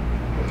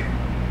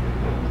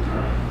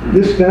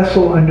 This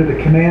vessel, under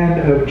the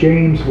command of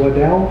James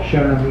Waddell,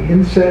 shown on the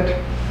inset,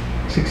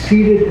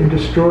 succeeded in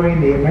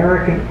destroying the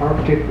American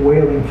Arctic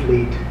whaling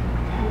fleet,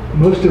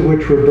 most of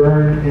which were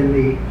burned in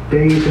the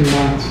days and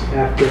months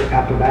after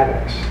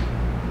Appomattox.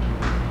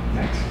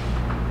 Next.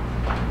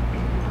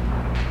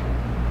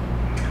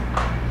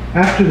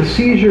 After the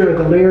seizure of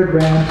the Laird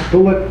rams,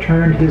 Bulloch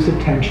turned his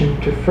attention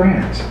to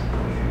France.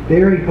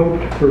 There he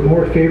hoped for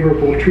more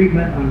favorable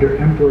treatment under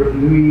Emperor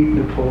Louis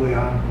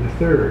Napoleon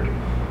III.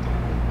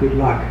 Good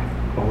luck,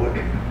 Bulloch.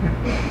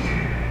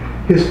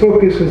 His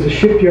focus was the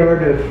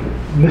shipyard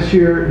of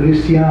Monsieur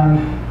Lucien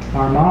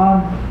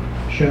Armand,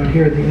 shown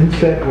here at the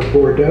inset of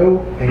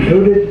Bordeaux, a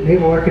noted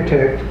naval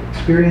architect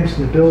experienced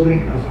in the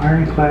building of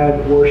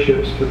ironclad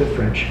warships for the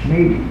French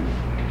Navy.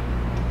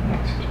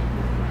 Next.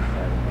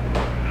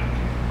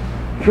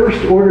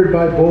 First ordered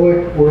by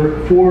Bulloch were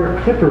 4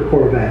 clipper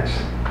corvettes,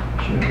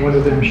 one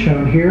of them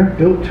shown here,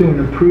 built to an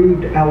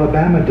improved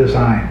Alabama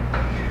design.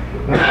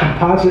 A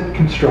composite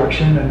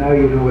construction, and now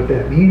you know what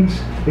that means.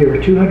 They were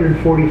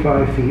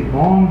 245 feet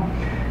long,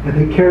 and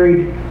they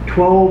carried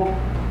 12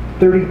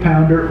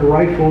 30-pounder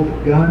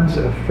rifled guns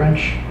of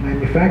French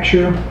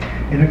manufacture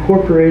and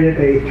incorporated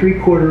a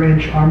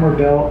 3/4-inch armor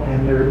belt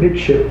in their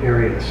midship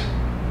areas.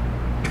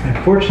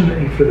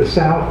 Unfortunately for the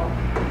South,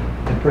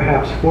 and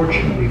perhaps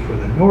fortunately for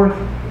the North,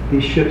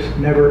 these ships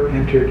never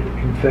entered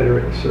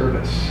Confederate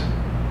service.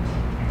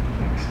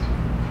 Next.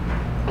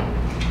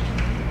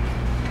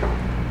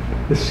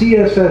 The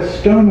CSS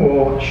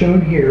Stonewall,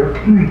 shown here,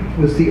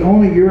 was the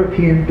only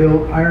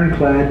European-built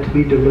ironclad to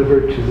be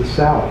delivered to the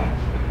South,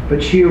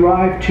 but she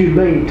arrived too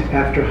late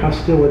after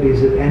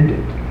hostilities had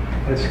ended,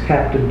 as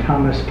Captain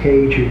Thomas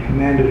Page, who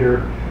commanded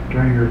her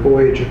during her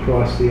voyage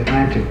across the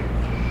Atlantic.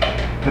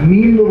 A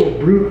mean little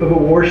brute of a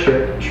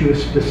warship, she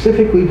was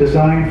specifically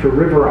designed for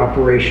river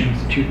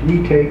operations to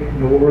retake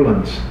New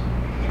Orleans.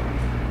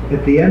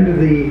 At the end of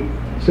the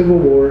Civil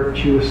War,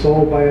 she was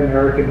sold by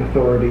American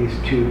authorities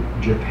to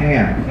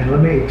Japan. And let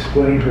me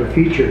explain her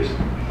features.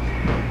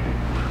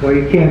 While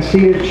you can't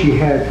see it, she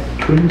had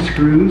twin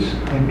screws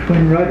and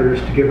twin rudders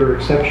to give her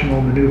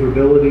exceptional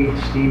maneuverability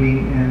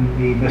steaming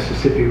in the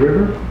Mississippi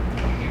River.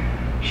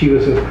 She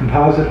was of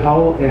composite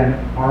hull and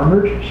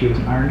armored. She was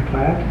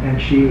ironclad, and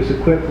she was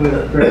equipped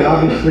with, very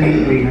obviously,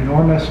 an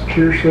enormous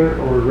piercer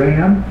or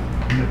ram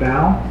in the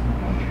bow.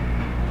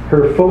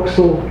 Her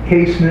forecastle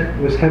casement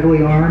was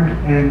heavily armed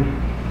and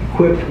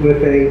equipped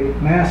with a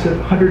massive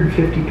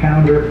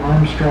 150-pounder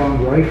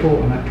Armstrong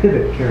rifle and a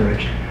pivot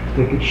carriage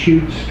that could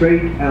shoot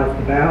straight out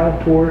the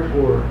bow port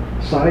or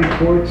side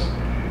ports.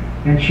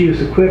 And she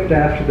was equipped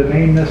after the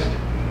mainmast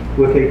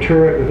with a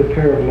turret with a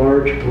pair of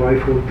large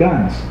rifled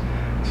guns.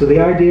 So the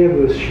idea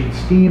was she'd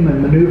steam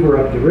and maneuver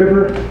up the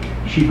river,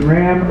 she'd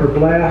ram or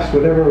blast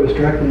whatever was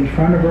directly in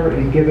front of her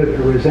and give it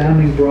a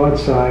resounding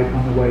broadside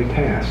on the way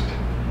past.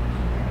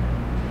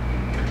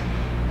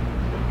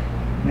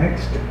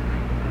 Next.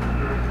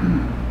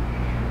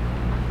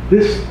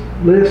 This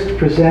list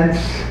presents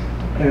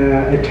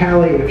a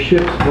tally of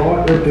ships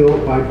bought or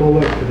built by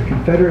Bulloch for the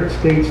Confederate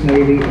States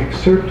Navy,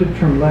 excerpted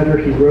from a letter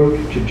he wrote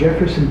to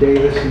Jefferson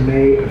Davis in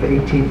May of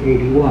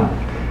 1881.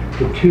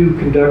 The two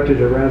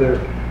conducted a rather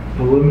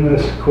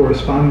voluminous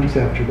correspondence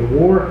after the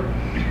war,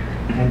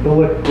 and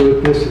Bulloch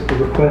wrote this at the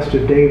request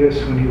of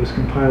Davis when he was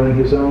compiling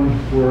his own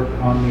work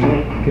on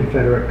the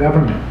Confederate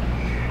government.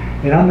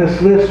 And on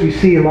this list we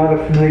see a lot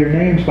of familiar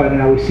names by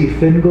now. We see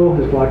Fingal,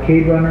 his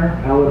blockade runner;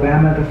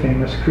 Alabama, the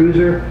famous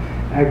cruiser;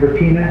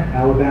 Agrippina,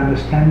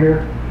 Alabama's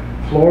tender;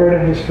 Florida,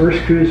 his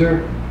first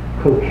cruiser;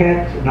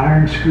 Coquette, an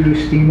iron screw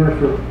steamer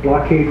for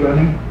blockade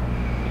running;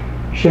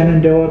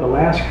 Shenandoah, the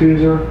last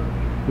cruiser;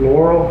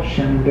 Laurel,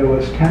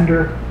 Shenandoah's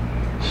tender;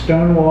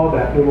 Stonewall,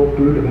 that little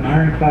brute of an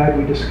ironclad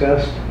we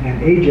discussed;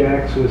 and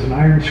Ajax was an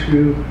iron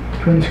screw,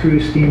 twin screw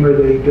steamer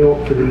that he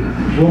built for the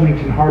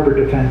Wilmington harbor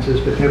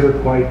defenses but never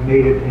quite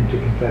made it into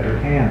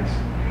Confederate hands.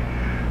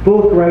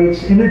 Bulloch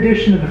writes, in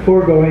addition to the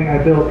foregoing,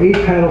 I built 8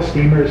 paddle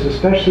steamers,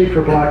 especially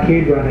for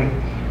blockade running,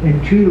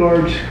 and 2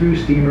 large screw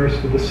steamers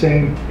for the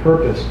same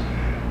purpose.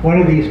 One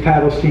of these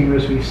paddle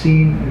steamers we've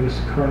seen, it was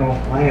Colonel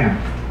Lamb.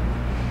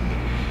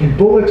 In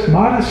Bulloch's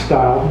modest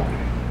style,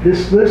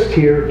 this list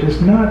here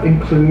does not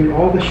include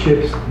all the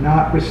ships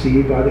not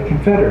received by the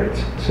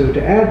Confederates. So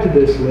to add to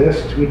this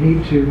list, we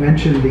need to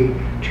mention the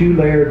 2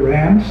 Laird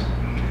rams,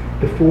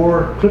 the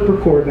 4 clipper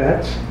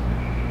corvettes,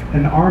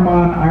 an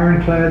Armand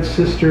ironclad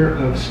sister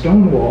of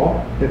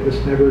Stonewall that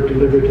was never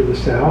delivered to the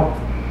South,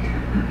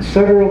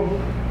 several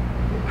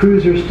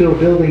cruisers still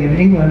building in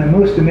England, and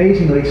most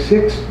amazingly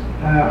 6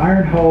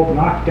 iron-hulled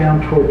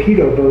knockdown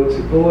torpedo boats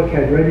that Bulloch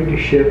had ready to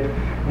ship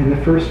in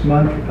the first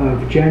month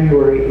of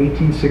January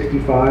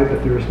 1865,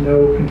 but there was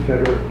no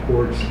Confederate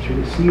ports to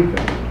receive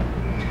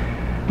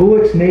them.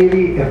 Bulloch's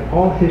navy, if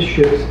all his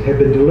ships had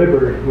been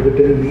delivered, would have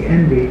been the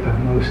envy of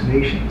most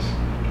nations.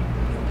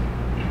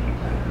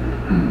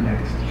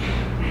 Next.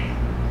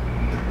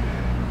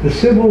 The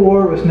Civil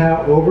War was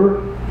now over,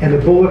 and the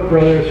Bulloch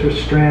brothers were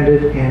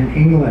stranded in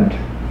England.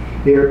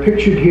 They are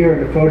pictured here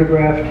in a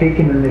photograph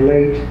taken in the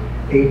late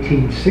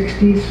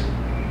 1860s.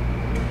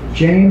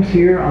 James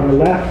here on the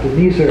left, and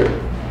he's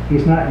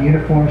not in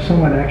uniform.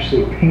 Someone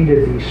actually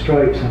painted these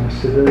stripes on a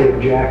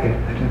civilian jacket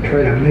to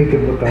try to make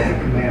him look like a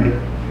commander.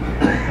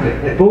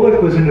 Bulloch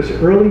was in his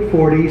early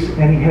 40s,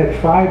 and he had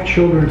 5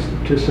 children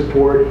to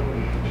support.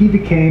 He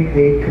became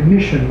a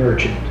commission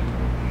merchant.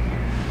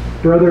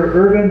 Brother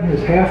Irvin,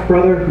 his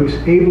half-brother, who's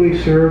ably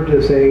served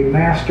as a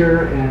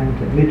master and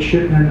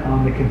midshipman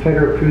on the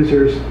Confederate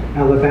cruisers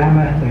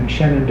Alabama and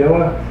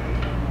Shenandoah,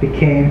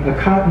 became a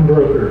cotton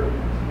broker.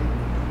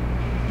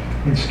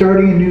 In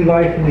starting a new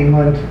life in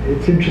England,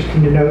 it's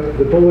interesting to note that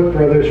the Bulloch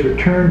brothers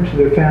returned to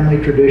their family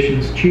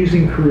traditions,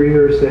 choosing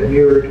careers that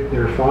mirrored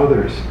their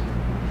fathers.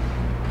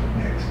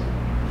 Next.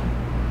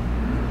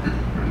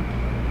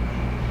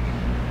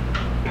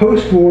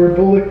 Post-war,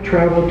 Bulloch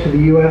traveled to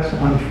the U.S.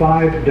 on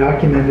 5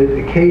 documented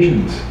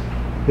occasions.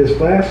 His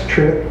last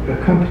trip,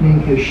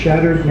 accompanying his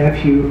shattered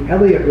nephew,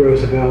 Elliott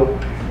Roosevelt,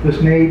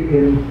 was made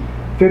in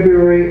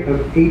February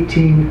of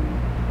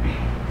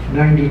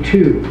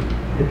 1892.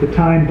 At the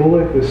time,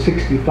 Bulloch was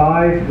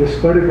 65. This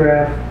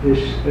photograph is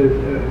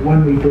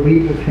one we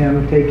believe of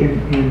him taken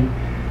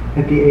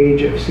at the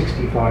age of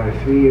 65,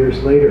 3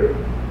 years later.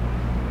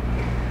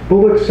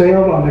 Bulloch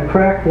sailed on the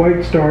crack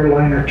White Star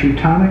liner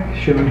Teutonic,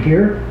 shown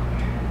here.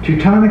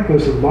 Teutonic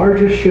was the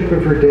largest ship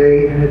of her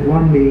day and had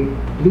won the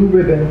Blue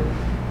Ribbon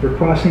for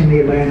crossing the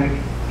Atlantic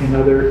in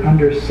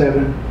under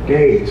 7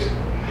 days.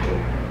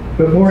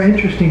 But more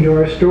interesting to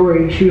our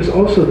story, she was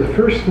also the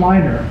first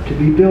liner to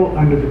be built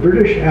under the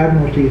British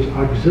Admiralty's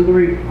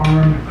Auxiliary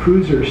Armed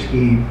Cruiser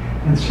scheme,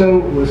 and so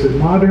was a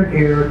modern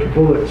heir to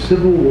Bulloch's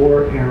Civil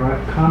War era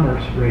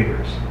commerce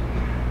raiders.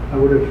 I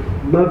would have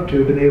loved to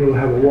have been able to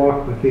have a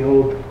walk with the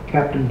old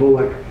Captain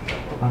Bulloch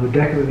on the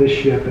deck of this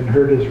ship and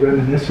heard his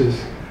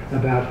reminiscences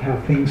about how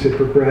things had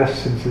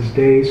progressed since his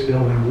days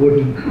building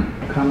wooden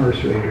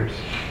commerce raiders.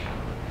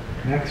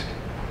 Next.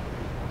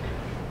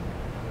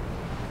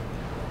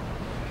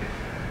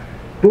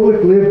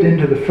 Bulloch lived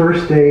into the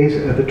first days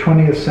of the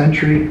 20th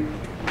century,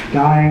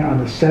 dying on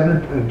the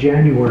 7th of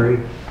January,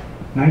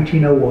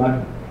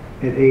 1901,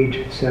 at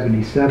age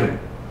 77.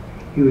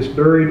 He was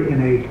buried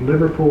in a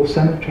Liverpool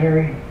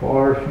cemetery,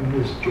 far from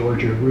his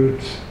Georgia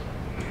roots.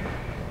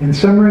 In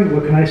summary,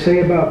 what can I say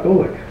about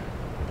Bulloch?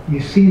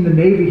 You've seen the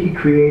Navy he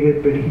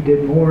created, but he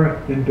did more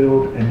than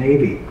build a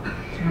Navy.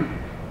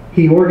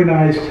 He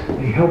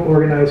helped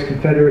organize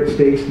Confederate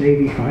States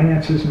Navy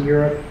finances in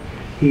Europe.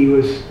 He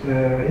was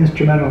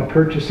instrumental in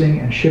purchasing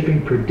and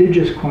shipping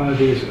prodigious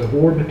quantities of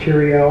war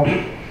material,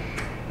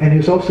 and he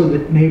was also the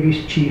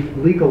Navy's chief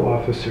legal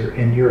officer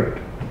in Europe.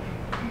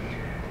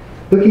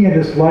 Looking at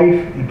his life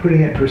and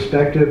putting it in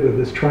perspective with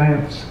his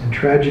triumphs and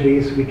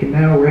tragedies, we can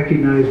now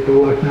recognize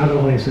Bulloch not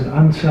only as an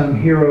unsung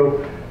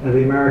hero of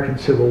the American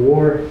Civil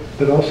War,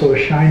 but also a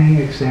shining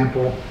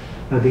example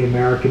of the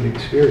American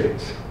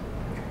experience.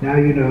 Now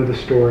you know the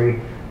story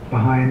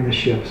behind the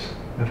ships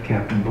of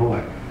Captain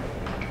Bulloch.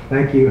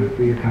 Thank you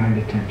for your kind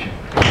attention.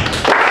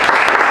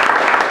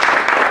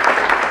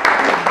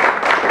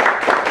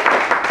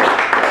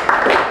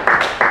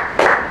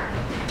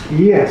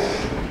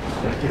 Yes.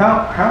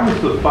 How was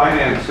the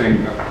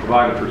financing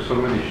provided for so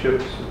many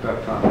ships at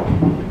that time?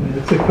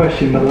 That's a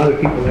question a lot of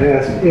people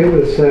ask. It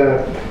was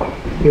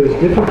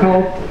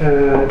difficult.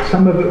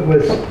 Some of it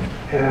was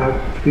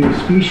through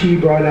specie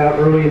brought out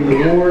early in the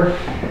war.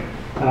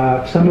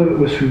 Some of it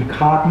was from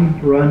cotton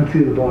run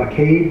through the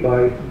blockade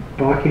by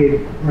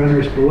blockade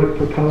runners Bulloch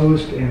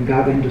proposed and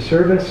got into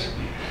service.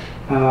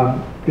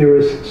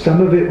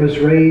 Some of it was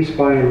raised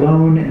by a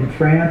loan in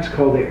France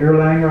called the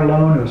Erlanger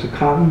loan. It was a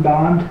cotton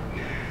bond.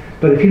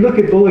 But if you look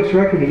at Bulloch's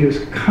record, he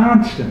was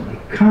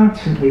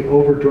constantly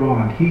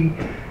overdrawn.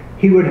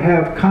 He would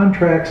have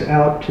contracts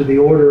out to the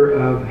order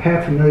of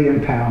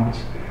 £500,000,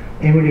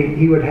 and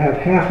he would have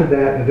half of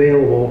that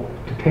available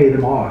to pay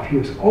them off. He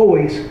was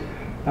always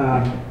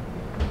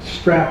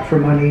strapped for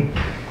money.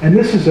 And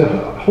this is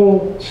a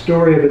whole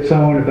story of its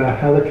own about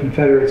how the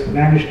Confederates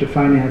managed to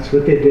finance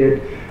what they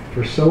did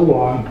for so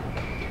long.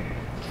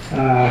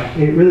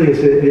 It really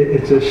is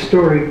it's a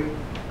story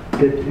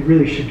that it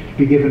really should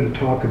be given a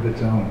talk of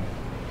its own.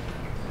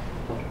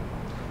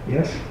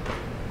 Yes?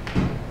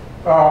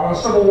 When the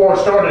Civil War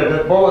started,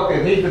 did Bulloch,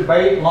 did he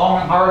debate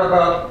long and hard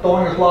about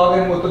throwing his lot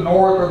in with the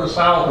North or the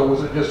South, or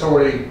was it just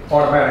sort of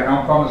automatic?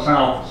 I'm from the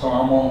South, so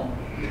I'm on.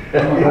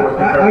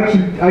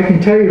 I can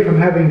tell you from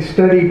having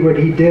studied what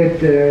he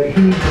did,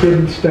 he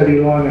didn't study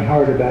long and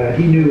hard about it.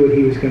 He knew what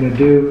he was going to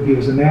do. He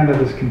was a man of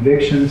his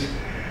convictions.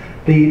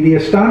 The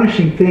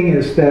astonishing thing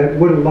is that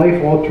what a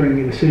life-altering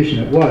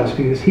decision it was,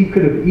 because he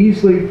could have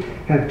easily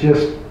have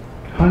just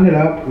hung it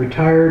up,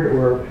 retired,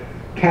 or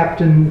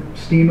captained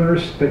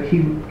steamers, but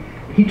he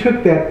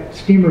took that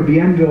steamer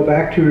Bienville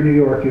back to New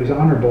York. He was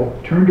honorable,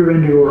 turned her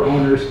into her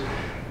owners,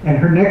 And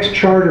her next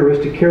charter was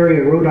to carry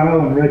a Rhode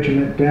Island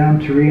regiment down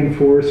to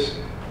reinforce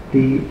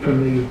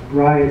from the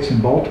riots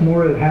in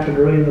Baltimore that happened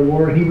early in the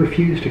war, and he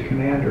refused to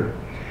command her.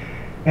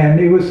 And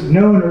it was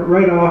known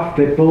right off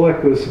that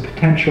Bulloch was a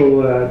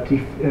potential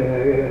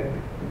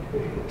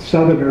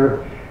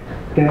Southerner,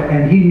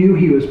 and he knew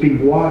he was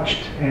being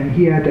watched, and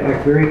he had to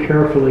act very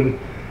carefully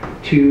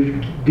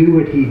to do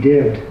what he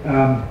did.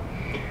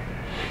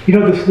 You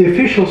know, the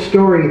official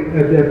story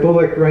that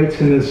Bulloch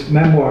writes in his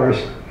memoirs,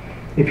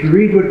 if you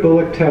read what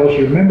Bulloch tells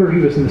you, remember he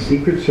was in the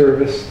Secret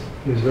Service,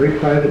 he was a very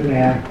private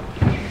man.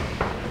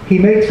 He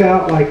makes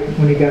out like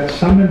when he got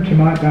summoned to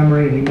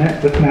Montgomery and he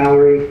met with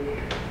Mallory,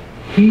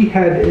 he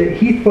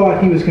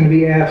thought he was going to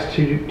be asked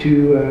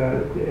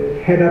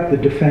to head up the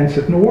defense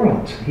of New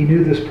Orleans. He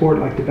knew this port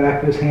like the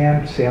back of his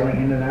hand, sailing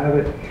in and out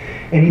of it.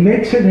 And he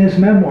makes it in his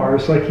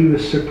memoirs like he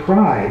was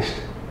surprised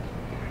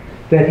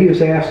that he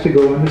was asked to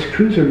go on this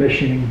cruiser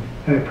mission,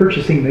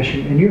 purchasing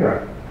mission in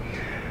Europe.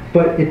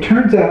 But it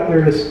turns out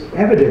there is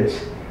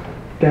evidence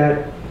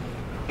that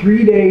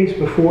 3 days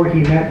before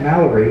he met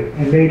Mallory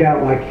and made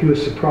out like he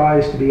was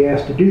surprised to be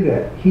asked to do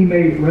that, he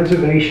made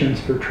reservations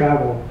for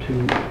travel to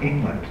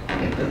England.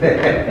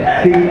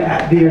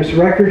 There's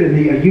record, and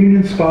a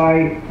Union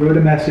spy wrote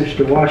a message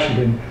to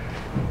Washington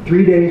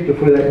 3 days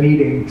before that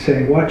meeting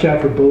saying, watch out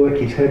for Bulloch,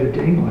 he's headed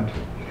to England.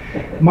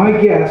 My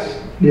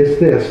guess is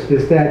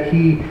that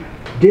he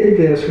did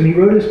this when he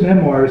wrote his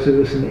memoirs. It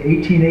was in the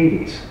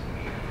 1880s.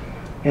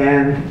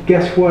 And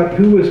guess what?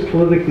 Who was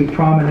politically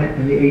prominent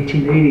in the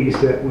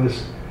 1880s that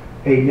was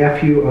a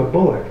nephew of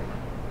Bulloch?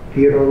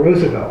 Theodore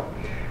Roosevelt.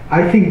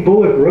 I think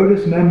Bulloch wrote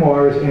his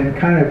memoirs and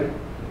kind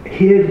of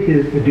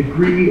hid the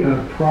degree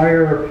of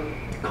prior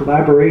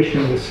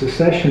collaboration with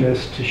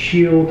secessionists to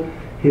shield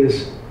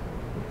his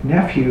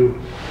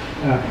nephew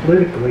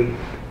politically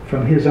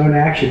from his own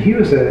action. He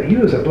was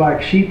a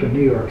black sheep in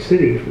New York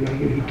City.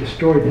 He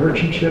destroyed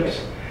merchant ships.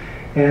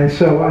 And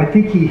so I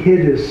think he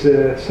hid his,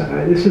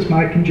 this is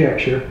my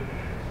conjecture,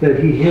 that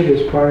he hid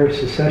his prior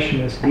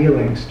secessionist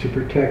dealings to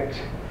protect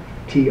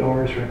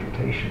TR's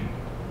reputation.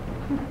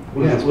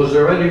 Was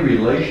there any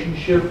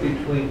relationship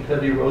between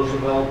Teddy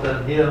Roosevelt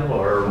and him,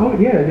 or? Oh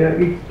yeah,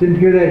 you didn't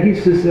hear that?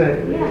 He's his,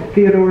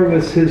 Theodore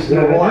was his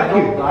well,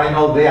 nephew. I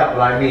know that,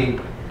 but I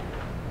mean,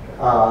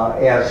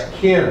 as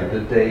kin,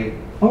 did they?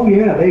 Oh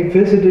yeah, they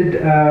visited,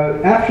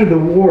 after the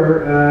war,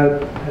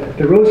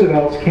 the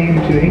Roosevelts came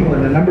to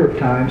England a number of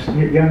times.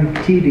 Young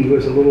T.D.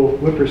 was a little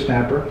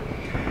whippersnapper.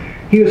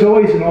 He was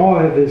always in awe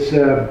of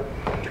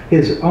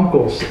his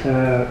uncles,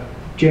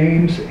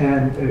 James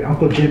and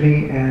Uncle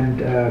Jimmy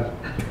and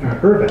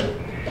Irvin.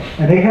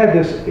 And they had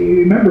this, you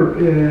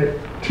remember,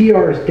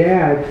 T.R.'s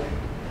dad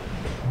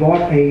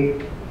bought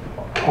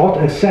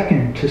a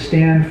second to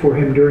stand for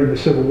him during the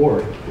Civil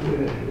War.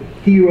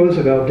 Theodore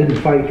Roosevelt didn't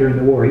fight during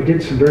the war. He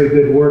did some very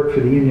good work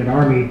for the Union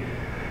Army,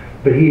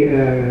 but he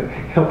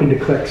helping to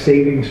collect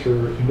savings for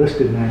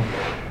enlisted men.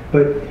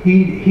 But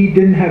he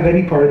didn't have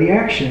any part of the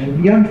action.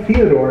 And young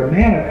Theodore, a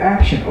man of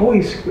action,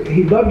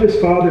 he loved his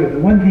father. The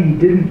one thing he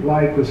didn't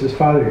like was his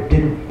father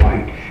didn't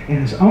fight. And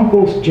his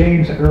uncles,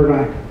 James and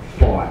Irvine,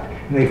 fought.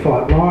 And they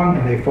fought long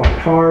and they fought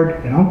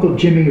hard. And Uncle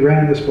Jimmy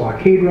ran this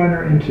blockade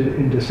runner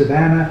into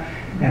Savannah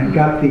and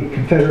got the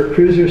Confederate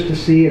cruisers to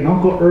sea. And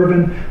Uncle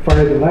Irvin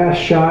fired the last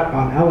shot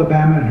on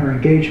Alabama in her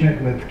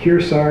engagement with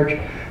Kearsarge.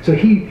 So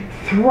he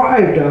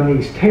thrived on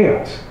these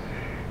tales.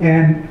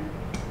 And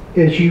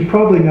as you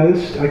probably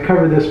noticed, I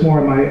covered this more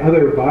in my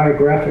other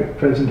biographic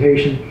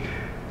presentation.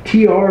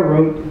 T.R.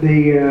 wrote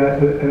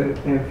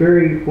a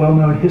very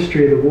well-known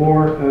history of the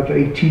War of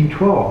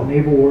 1812, the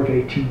Naval War of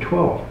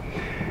 1812.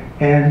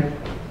 And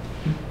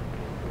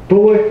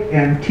Bulloch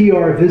and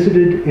T.R.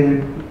 visited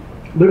in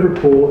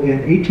Liverpool in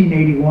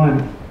 1881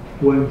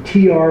 when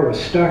T.R. was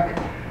stuck.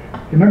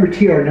 Remember,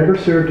 T.R. never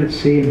served at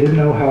sea and didn't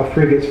know how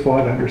frigates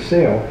fought under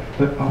sail,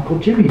 but Uncle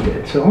Jimmy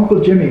did. So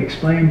Uncle Jimmy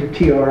explained to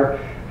T.R.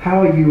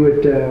 how you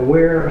would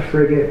wear a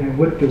frigate and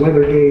what the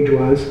weather gauge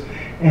was.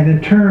 And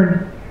in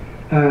turn,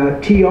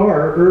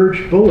 T.R.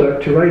 urged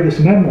Bulloch to write his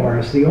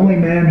memoirs, the only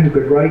man who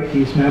could write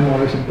these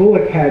memoirs. And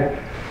Bulloch had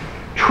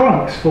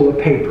trunks full of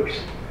papers.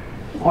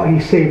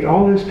 He saved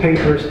all his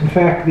papers. In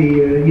fact,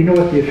 you know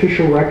what the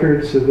official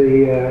records of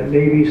the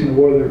navies in the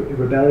War of the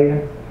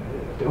Rebellion,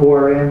 the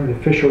ORM, the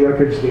official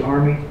records of the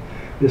Army,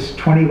 this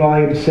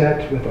 20-volume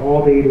set with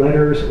all the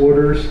letters,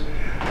 orders.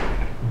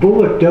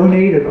 Bulloch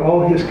donated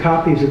all his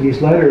copies of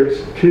these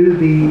letters to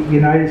the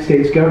United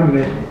States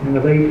government in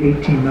the late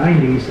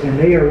 1890s, and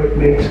they are what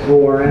makes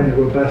ORN the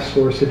robust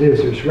source it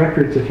is. There's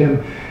records of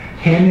him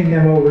handing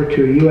them over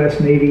to a U.S.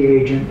 Navy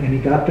agent, and he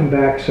got them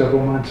back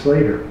several months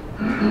later.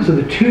 So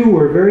the two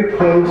were very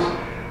close.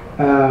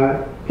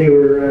 They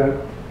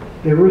were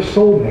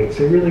soulmates.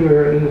 They really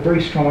were in a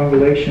very strong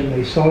relation.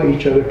 They saw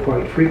each other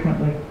quite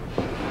frequently.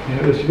 And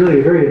it was really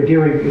a very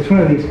endearing, it's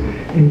one of these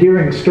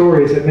endearing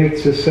stories that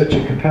makes this such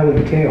a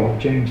compelling tale,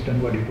 James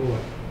Dunwoody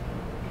Bulloch.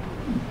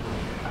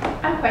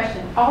 I have a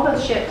question. All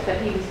those ships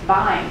that he was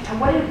buying, and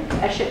what did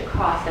a ship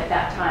cost at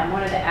that time?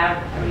 One of the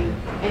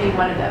any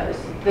one of those,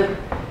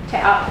 to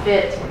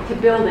outfit, to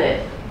build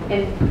it,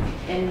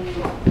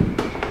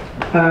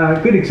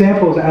 Good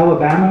example is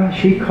Alabama.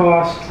 She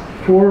cost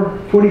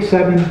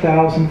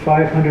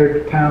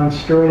 £47,500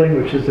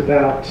 sterling, which is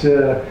about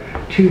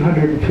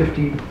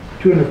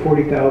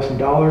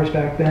 $240,000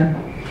 back then.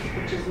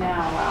 Which is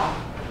now, wow.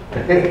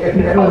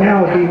 Well,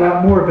 now it'd be a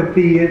lot more, but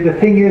the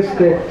thing is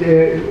that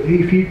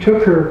if you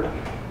took her,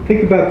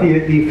 think about the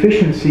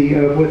efficiency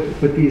of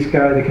what these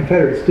guys, the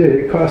Confederates, did.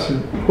 It cost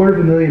them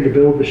 $250,000 to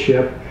build the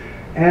ship,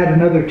 add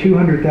another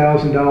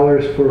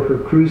 $200,000 for her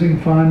cruising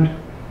fund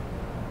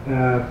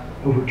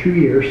over 2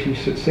 years. She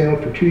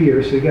sailed for 2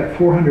 years, so you got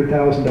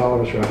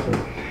 $400,000 roughly.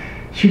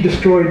 She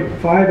destroyed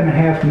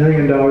 $5.5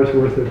 million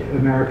worth of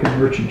American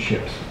merchant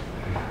ships.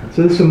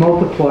 So this is a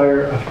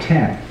multiplier of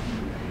 10.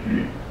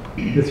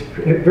 It's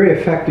a very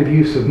effective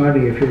use of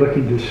money if you're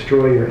looking to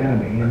destroy your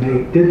enemy. And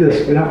they did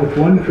this not with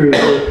one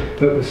cruiser,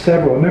 but with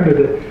several. Remember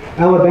that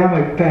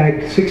Alabama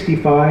bagged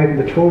 65, and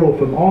the total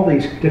from all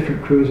these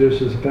different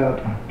cruisers was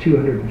about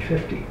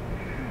 250.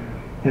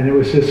 And it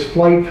was this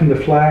flight from the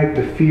flag,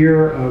 the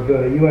fear of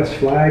a U.S.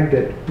 flag,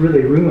 that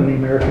really ruined the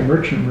American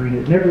merchant marine.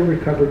 It never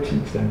recovered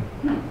since then.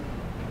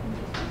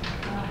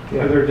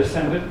 Are there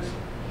descendants?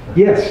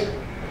 Yes.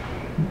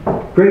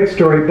 Great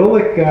story.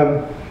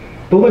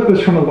 Bulloch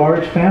was from a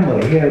large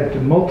family. He had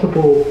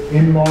multiple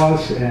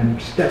in-laws and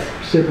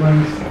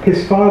step-siblings.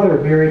 His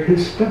father married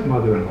his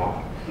stepmother-in-law.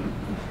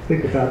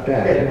 Think about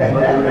that.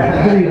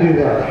 How do you do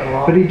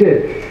that? But he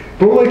did.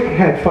 Bulloch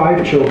had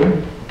 5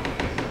 children.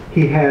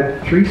 He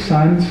had 3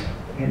 sons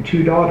and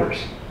 2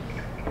 daughters.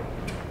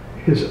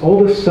 His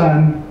oldest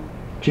son,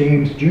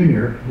 James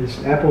Jr.,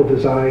 his apple of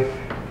his eye,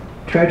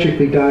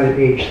 tragically died at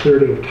age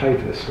 30 of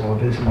typhus while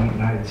visiting the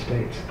United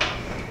States.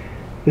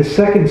 His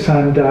second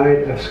son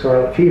died of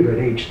scarlet fever at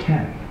age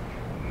 10.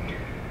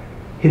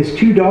 His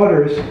 2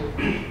 daughters,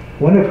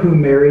 one of whom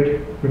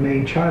married,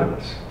 remained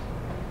childless.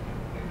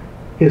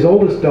 His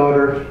oldest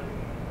daughter,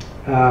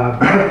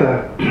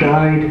 Martha,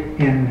 died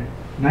in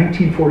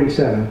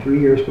 1947, 3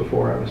 years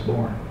before I was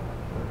born.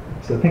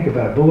 So think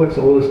about it. Bulloch's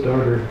oldest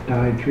daughter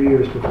died 3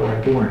 years before I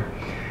was born.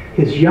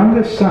 His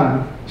youngest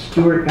son,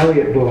 Stuart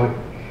Elliott Bulloch,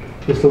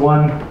 is the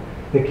one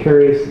that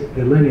carries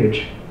the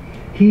lineage.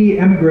 He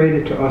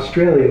emigrated to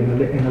Australia in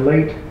the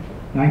late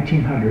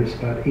 1900s,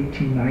 about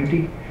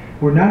 1890.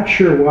 We're not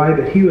sure why,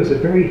 but he was a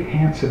very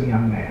handsome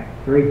young man,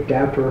 very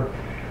dapper.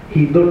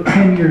 He looked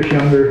 10 years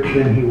younger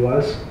than he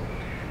was.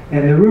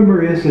 And the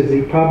rumor is that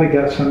he probably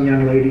got some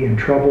young lady in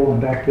trouble,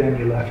 and back then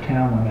he left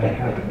town when that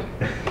happened.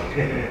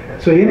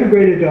 So he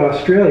immigrated to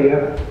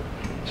Australia,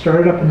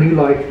 started up a new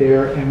life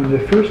there, and when the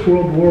First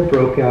World War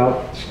broke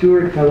out,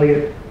 Stuart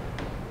Elliott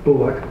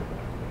Bulloch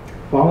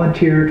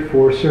volunteered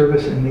for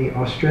service in the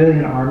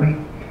Australian Army,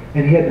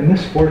 and he had the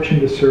misfortune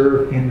to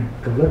serve in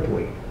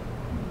Gallipoli.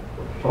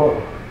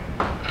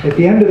 At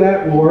the end of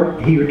that war,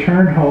 he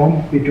returned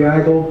home,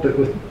 bedraggled but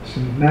with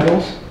some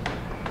medals.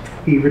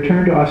 He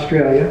returned to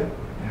Australia,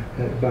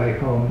 by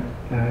home,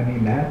 and he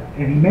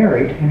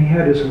married, and he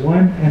had his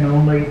one and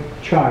only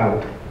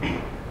child,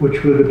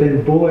 which would have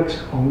been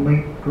Bulloch's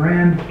only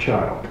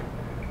grandchild.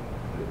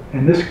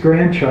 And this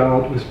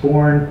grandchild was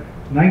born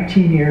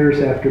 19 years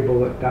after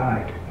Bulloch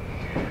died.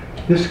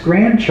 This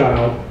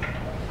grandchild,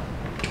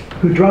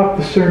 who dropped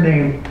the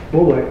surname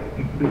Bulloch,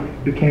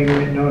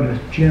 became known as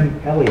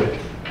Jim Elliott,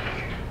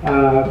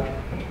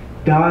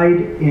 died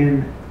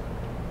in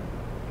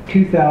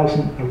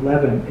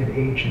 2011 at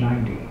age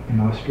 90 in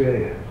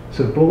Australia.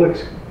 So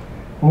Bulloch's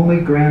only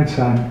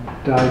grandson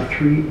died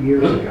 3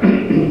 years ago,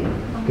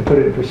 to put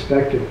it in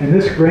perspective. And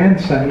this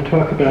grandson, you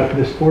talk about the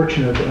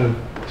misfortune of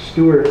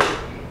Stuart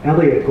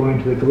Elliott going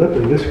to the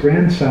Gallipoli. This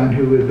grandson,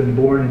 who had been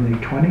born in the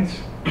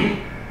 20s,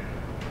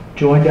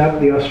 joined up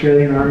the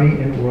Australian Army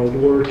in World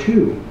War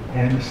II.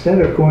 And instead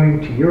of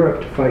going to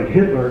Europe to fight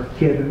Hitler,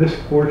 he had the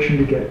misfortune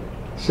to get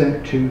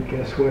sent to,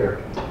 guess where?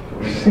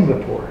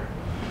 Singapore.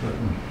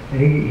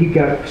 And he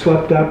got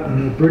swept up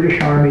in the British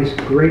Army's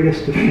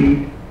greatest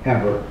defeat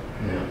ever.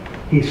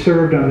 He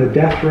served on the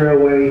Death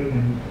Railway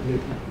and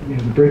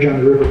the bridge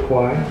on the River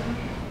Kwai,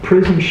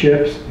 prison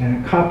ships,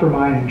 and a copper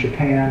mine in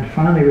Japan,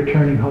 finally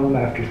returning home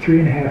after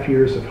 3.5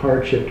 years of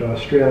hardship to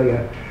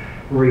Australia,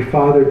 where he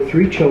fathered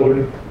 3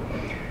 children.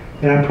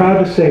 And I'm proud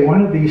to say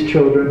one of these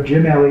children,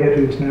 Jim Elliott,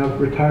 who's now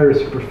retired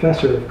as a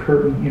professor at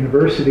Curtin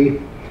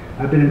University,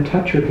 I've been in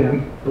touch with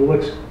him,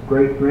 Bulloch's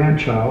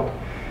great-grandchild.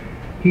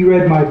 He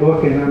read my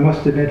book, and I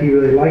must admit he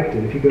really liked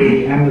it. If you go to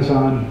the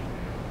Amazon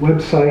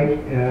website,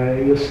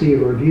 you'll see a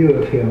review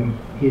of him.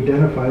 He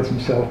identifies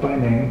himself by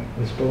name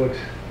as Bulloch's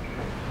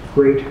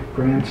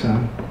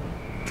great-grandson.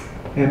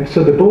 And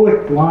so the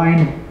Bulloch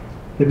line,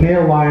 the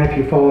male line, if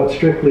you follow it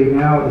strictly,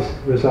 now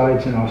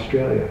resides in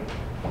Australia.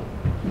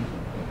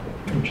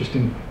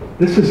 Interesting.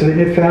 This is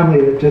a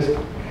family that just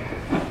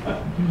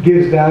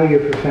gives value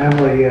for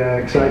family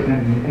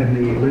excitement and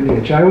the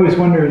lineage. I always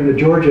wonder in the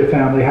Georgia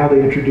family how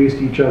they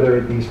introduced each other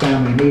at these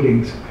family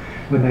meetings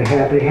when they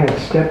had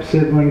step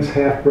siblings,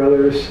 half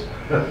brothers.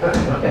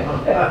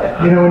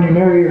 You know, when you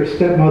marry your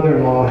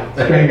stepmother-in-law,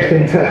 strange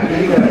things happen.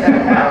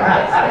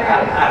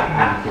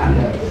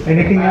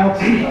 Anything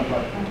else?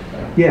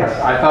 Yes.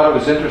 I thought it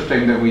was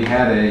interesting that we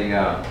had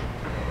a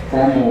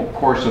formal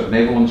course of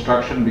naval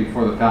instruction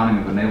before the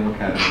founding of the Naval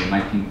Academy in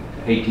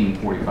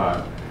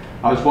 1845.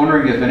 I was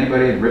wondering if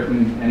anybody had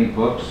written any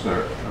books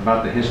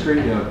about the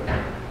history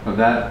of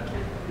that,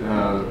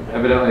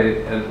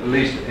 evidently at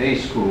least a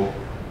school,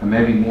 and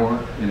maybe more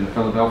in the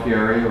Philadelphia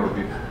area or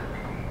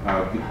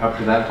up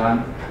to that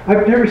time.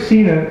 I've never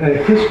seen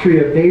a history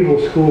of naval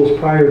schools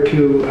prior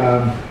to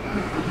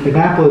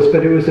Annapolis,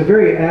 but it was a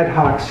very ad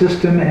hoc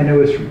system, and it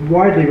was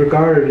widely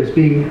regarded as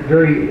being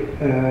very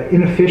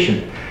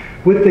inefficient.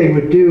 What they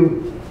would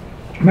do,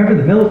 remember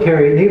the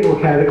Naval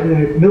Academy,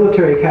 the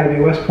Military Academy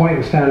at West Point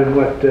was founded in,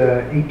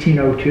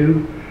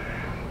 1802?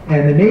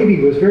 And the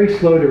Navy was very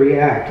slow to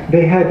react.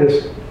 They had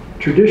this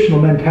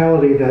traditional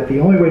mentality that the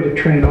only way to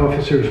train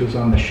officers was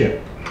on the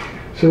ship.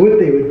 So what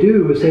they would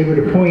do is they would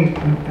appoint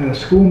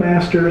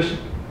schoolmasters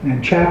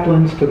and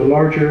chaplains to the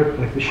larger,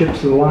 like the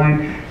ships of the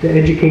line, to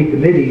educate the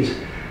middies.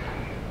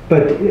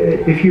 But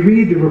if you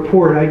read the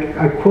report,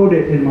 I quote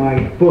it in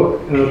my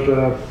book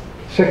of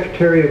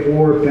Secretary of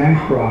War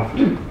Bancroft.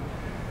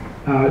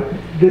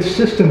 This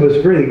system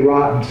was really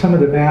rotten. Some of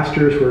the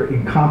masters were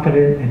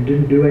incompetent and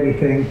didn't do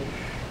anything.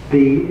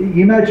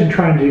 You imagine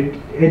trying to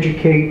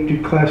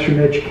do classroom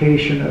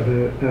education of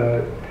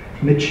a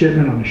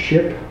midshipman on a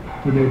ship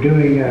when they're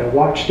doing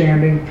watch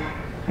standing,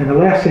 and the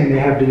last thing they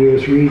have to do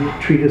is read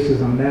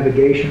treatises on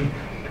navigation.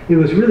 It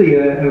was really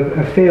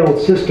a failed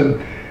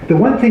system. The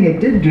one thing it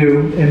did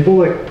do, and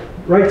Bulloch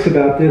writes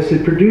about this,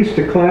 it produced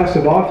a class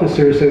of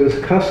officers that was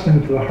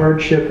accustomed to the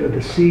hardship of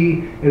the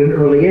sea at an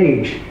early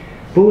age.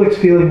 Bulloch's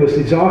feeling was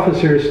these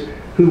officers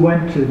who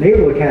went to the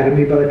Naval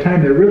Academy, by the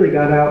time they really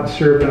got out and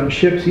served on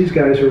ships, these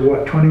guys were,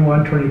 what,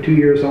 21, 22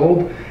 years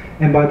old?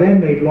 And by then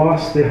they'd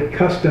lost the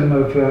custom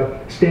of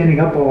standing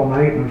up all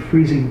night on a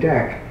freezing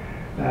deck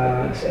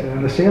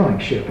on a sailing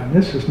ship. And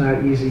this was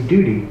not easy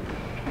duty.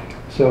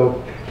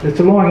 So it's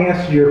a long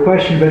answer to your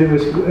question, but it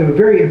was a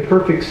very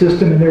imperfect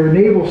system. And there were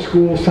naval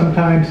schools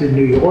sometimes in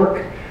New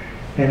York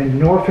and in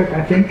Norfolk,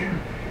 I think.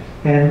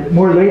 And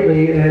more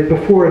lately,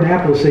 before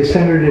Annapolis, they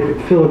centered it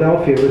at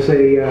Philadelphia. It was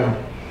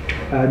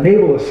a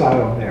naval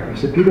asylum there.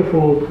 It's a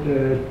beautiful,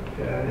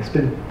 it's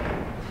been,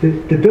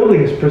 the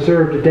building is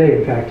preserved today.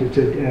 In fact, it's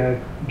a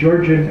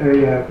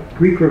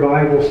Greek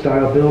revival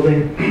style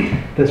building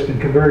that's been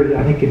converted,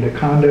 I think, into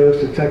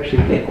condos. It's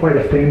actually quite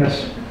a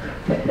famous,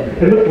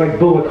 it looked like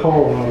Bulloch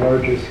Hall on a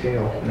larger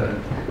scale.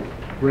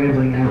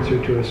 Rambling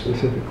answer to a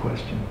specific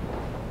question.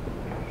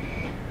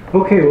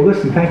 Okay, well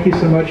listen, thank you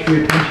so much for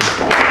your attention.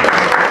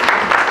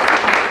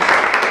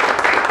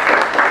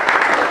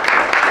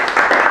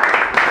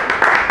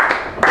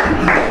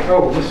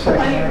 Oh, just a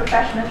second. Plenty of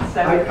refreshments.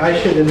 So.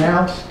 I should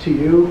announce to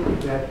you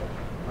that,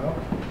 well,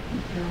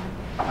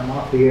 I'm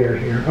off the air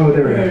here. Oh,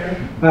 there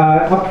we are.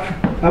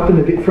 Up in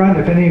the front,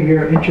 if any of you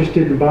are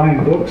interested in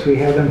buying books, we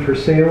have them for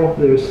sale.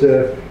 There's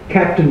the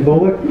Captain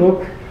Bulloch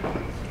book.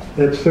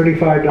 That's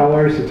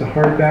 $35. It's a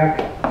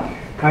hardback.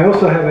 I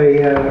also have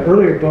a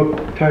earlier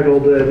book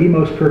titled The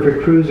Most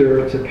Perfect Cruiser.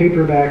 It's a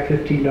paperback,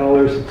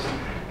 $15. It's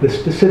the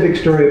specific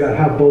story about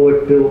how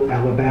Bulloch built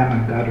Alabama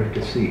and got her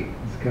to sea.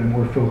 Kind of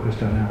more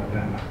focused on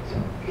Alabama. So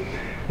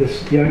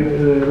this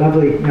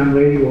lovely young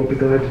lady will be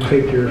glad to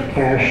take your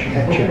cash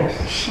and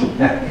checks.